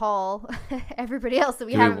 Stephanie, Paul, everybody else that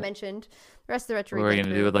we haven't mentioned. The rest of the Retro Replay. We're going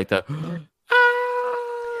to do it like the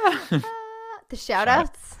the shout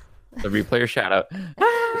outs. The replayer shout out. The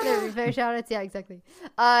replayer shout outs, yeah, exactly.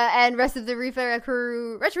 And rest of the replayer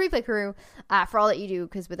crew, Retro Replay crew, for all that you do,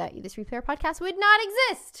 because without you, this replayer podcast would not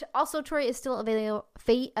exist. Also, Troy is still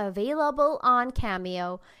available on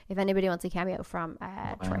Cameo if anybody wants a cameo from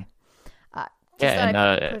Troy. Yeah, and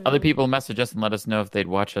other people message us and let us know if they'd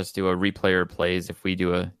watch us do a replayer plays if we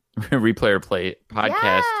do a replayer play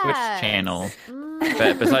podcast Twitch channel.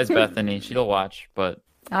 Besides Bethany, she'll watch, but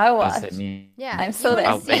I watch. Yeah, I'm so there.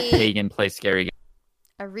 I'll make Pagan play scary games.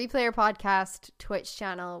 A replayer podcast Twitch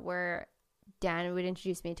channel where Dan would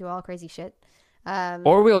introduce me to all crazy shit.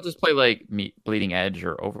 Or we'll just play Bleeding Edge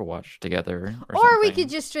or Overwatch together. Or we could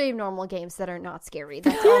just stream normal games that are not scary.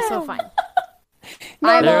 That's also fine.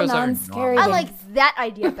 Normal, non-scary. I like that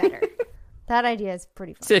idea better. That idea is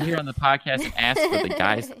pretty fun. Sit here on the podcast and ask for the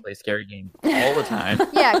guys to play scary games all the time.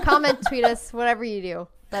 Yeah, comment, tweet us, whatever you do.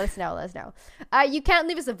 Let us know. You can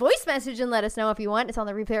leave us a voice message and let us know if you want. It's on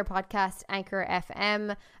the Replayer Podcast, Anchor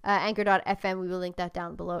FM, anchor.fm. We will link that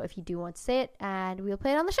down below if you do want to say it, and we'll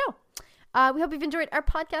play it on the show. We hope you've enjoyed our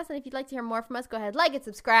podcast, and if you'd like to hear more from us, go ahead, like it,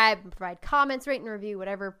 subscribe, and provide comments, rate, and review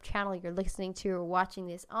whatever channel you're listening to or watching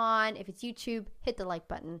this on. If it's YouTube, hit the like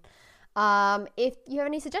button. If you have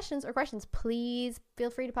any suggestions or questions, please feel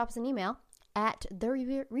free to pop us an email at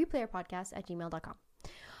thereplayerpodcast@gmail.com.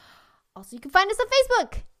 Also, you can find us on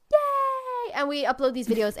Facebook. Yay! And we upload these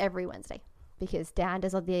videos every Wednesday because Dan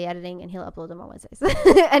does all the editing and he'll upload them on Wednesdays.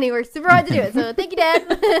 And he works super hard to do it. So thank you, Dan.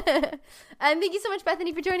 And thank you so much,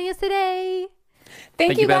 Bethany, for joining us today.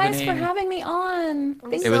 Thank you guys Bethany. for having me on.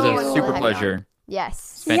 It was a super pleasure.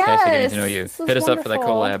 Yes. Fantastic getting to know you. Hit us up for that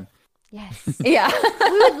collab. Yes. Yeah.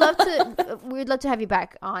 we would love to have you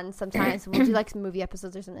back on sometimes. We'll do some movie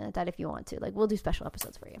episodes or something like that if you want to. We'll do special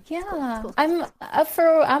episodes for you. Yeah. It's cool. I'm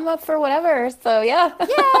up for whatever. So yeah.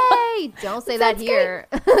 Yay! Don't say that here.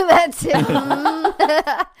 That's it.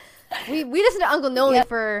 We listen to Uncle Noli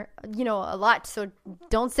for a lot, so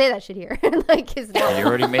don't say that shit here. You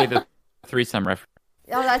already made the threesome reference.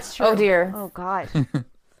 Oh, that's true. Oh dear. Oh God.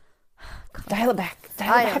 Dial it back.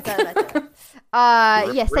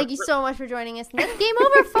 Yes, thank you so much for joining us. That's game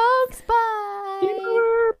over, folks.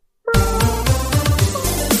 Bye.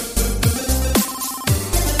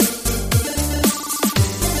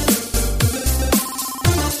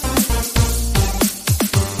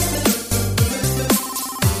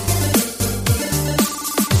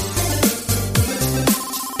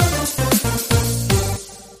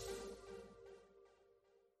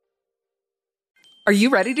 Are you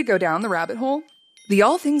ready to go down the rabbit hole? The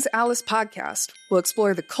All Things Alice podcast will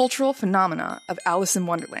explore the cultural phenomena of Alice in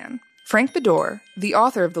Wonderland. Frank Beddor, the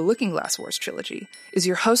author of the Looking Glass Wars trilogy, is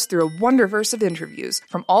your host through a wonderverse of interviews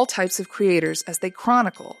from all types of creators as they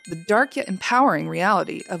chronicle the dark yet empowering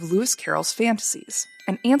reality of Lewis Carroll's fantasies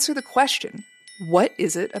and answer the question, what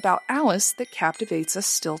is it about Alice that captivates us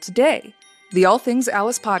still today? The All Things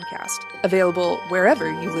Alice podcast, available wherever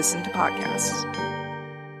you listen to podcasts.